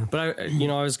 Yeah. But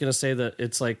I was going to say that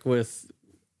it's like with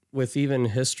even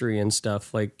history and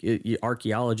stuff, like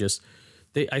archaeologists,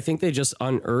 I think they just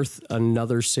unearthed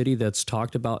another city that's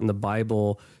talked about in the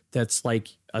Bible that's like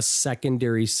a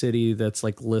secondary city that's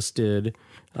like listed.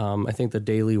 I think the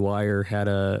Daily Wire had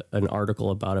an article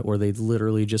about it where they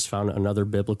literally just found another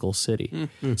biblical city.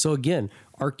 Mm-hmm. So again,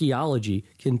 archaeology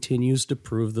continues to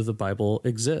prove that the Bible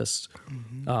exists.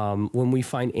 Mm-hmm. When we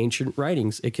find ancient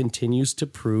writings, it continues to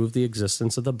prove the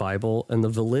existence of the Bible and the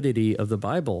validity of the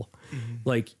Bible. Mm-hmm.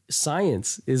 Like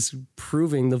science is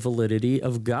proving the validity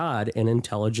of God and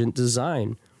intelligent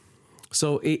design.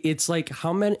 So it's like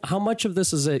how much of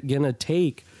this is it going to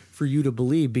take for you to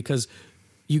believe? Because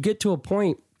you get to a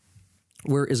point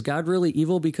where is God really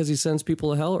evil because he sends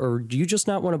people to hell? Or do you just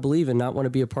not want to believe and not want to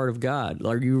be a part of God?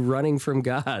 Are you running from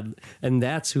God? And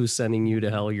that's who's sending you to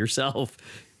hell yourself,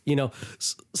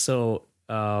 So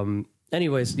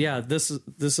anyways,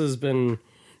 this has been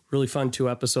really fun 2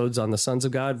 episodes on the sons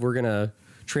of God. We're going to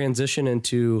transition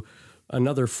into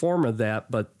another form of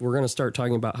that, but we're going to start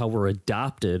talking about how we're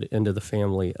adopted into the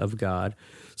family of God.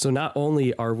 So not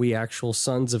only are we actual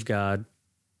sons of God,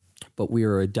 but we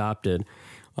are adopted.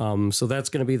 So that's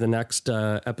going to be the next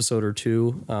episode or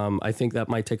 2. I think that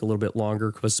might take a little bit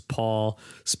longer because Paul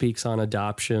speaks on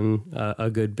adoption a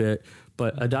good bit,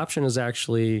 but adoption is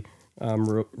actually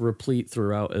replete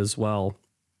throughout as well.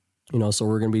 So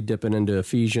we're going to be dipping into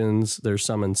Ephesians. There's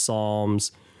some in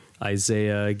Psalms,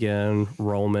 Isaiah again,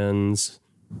 Romans,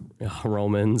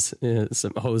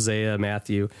 some Hosea,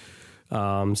 Matthew.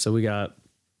 So we got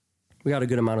a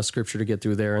good amount of scripture to get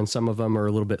through there, and some of them are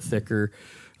a little bit thicker.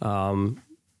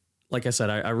 Like I said,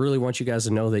 I really want you guys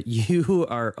to know that you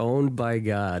are owned by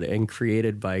God and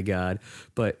created by God,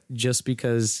 but just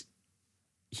because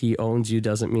he owns you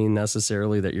doesn't mean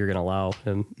necessarily that you're going to allow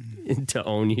him to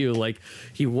own you. Like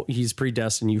he's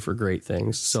predestined you for great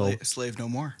things. So slave no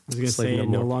more. I was going to say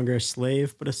no longer a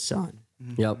slave, but a son.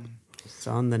 Yep. A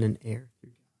son, then an heir.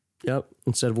 Yep.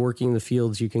 Instead of working the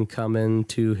fields, you can come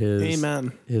into his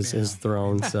his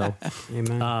throne. So,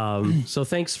 Amen. So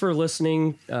thanks for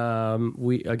listening.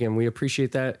 We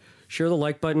appreciate that. Share the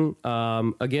like button.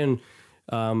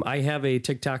 I have a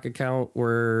TikTok account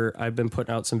where I've been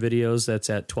putting out some videos. That's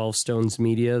at 12 Stones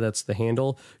Media. That's the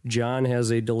handle. John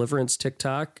has a Deliverance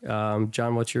TikTok.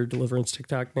 John, what's your Deliverance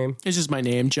TikTok name? It's just my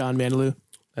name, John Vandaloo.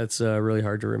 That's really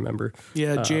hard to remember.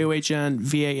 Yeah,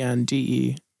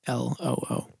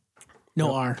 JohnVandelo.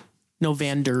 No R. No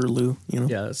Vanderloo,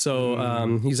 Yeah,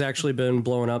 so he's actually been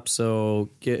blowing up, so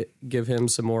give him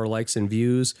some more likes and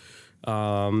views.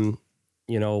 Again,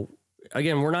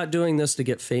 we're not doing this to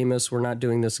get famous. We're not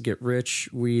doing this to get rich.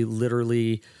 We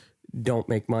literally don't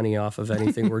make money off of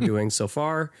anything we're doing so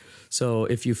far. So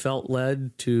if you felt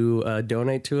led to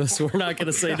donate to us, we're not going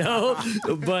to say no.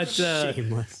 But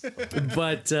Shameless.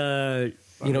 But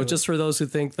just for those who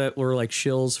think that we're like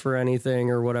shills for anything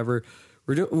or whatever,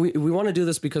 we want to do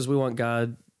this because we want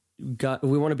God.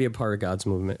 We want to be a part of God's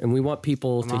movement, and we want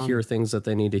people to hear things that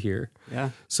they need to hear.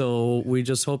 Yeah. So we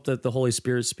just hope that the Holy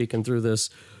Spirit's speaking through this.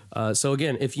 So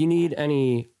again, if you need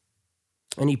any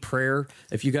prayer,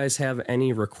 if you guys have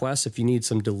any requests, if you need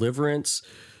some deliverance,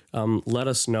 let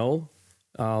us know.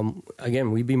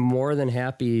 Again, we'd be more than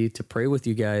happy to pray with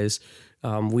you guys.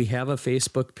 We have a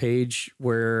Facebook page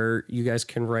where you guys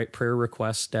can write prayer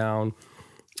requests down.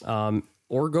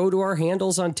 Or go to our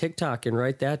handles on TikTok and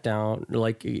write that down.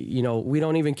 Like, we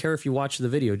don't even care if you watch the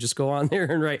video. Just go on there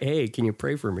and write, hey, can you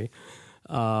pray for me?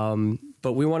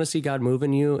 But we want to see God move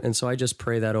in you. And so I just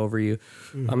pray that over you.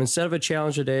 Instead of a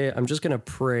challenge today, I'm just going to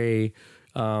pray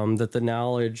that the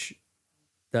knowledge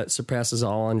that surpasses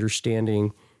all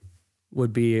understanding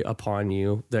would be upon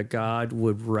you, that God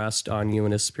would rest on you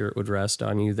and his Spirit would rest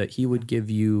on you, that he would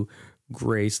give you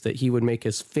grace, that he would make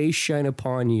his face shine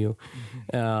upon you,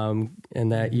 and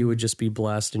that you would just be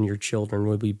blessed and your children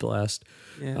would be blessed.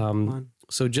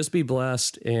 So just be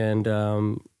blessed, and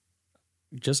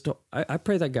I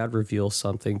pray that God reveals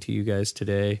something to you guys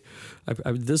today.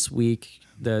 This week,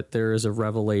 that there is a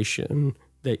revelation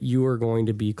that you are going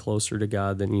to be closer to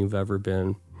God than you've ever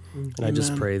been. And I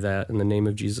just pray that in the name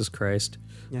of Jesus Christ.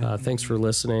 Thanks for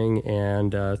listening,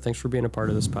 and thanks for being a part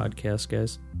of this podcast,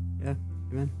 guys. Yeah,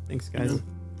 amen. Thanks, guys.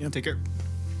 Yeah, take care.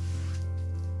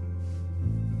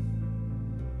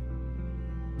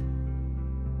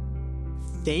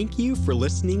 Thank you for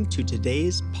listening to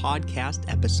today's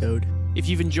podcast episode. If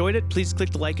you've enjoyed it, please click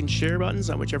the like and share buttons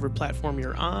on whichever platform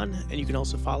you're on, and you can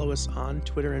also follow us on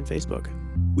Twitter and Facebook.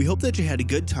 We hope that you had a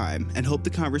good time and hope the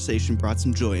conversation brought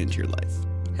some joy into your life.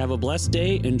 Have a blessed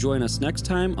day and join us next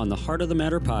time on the Heart of the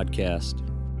Matter podcast.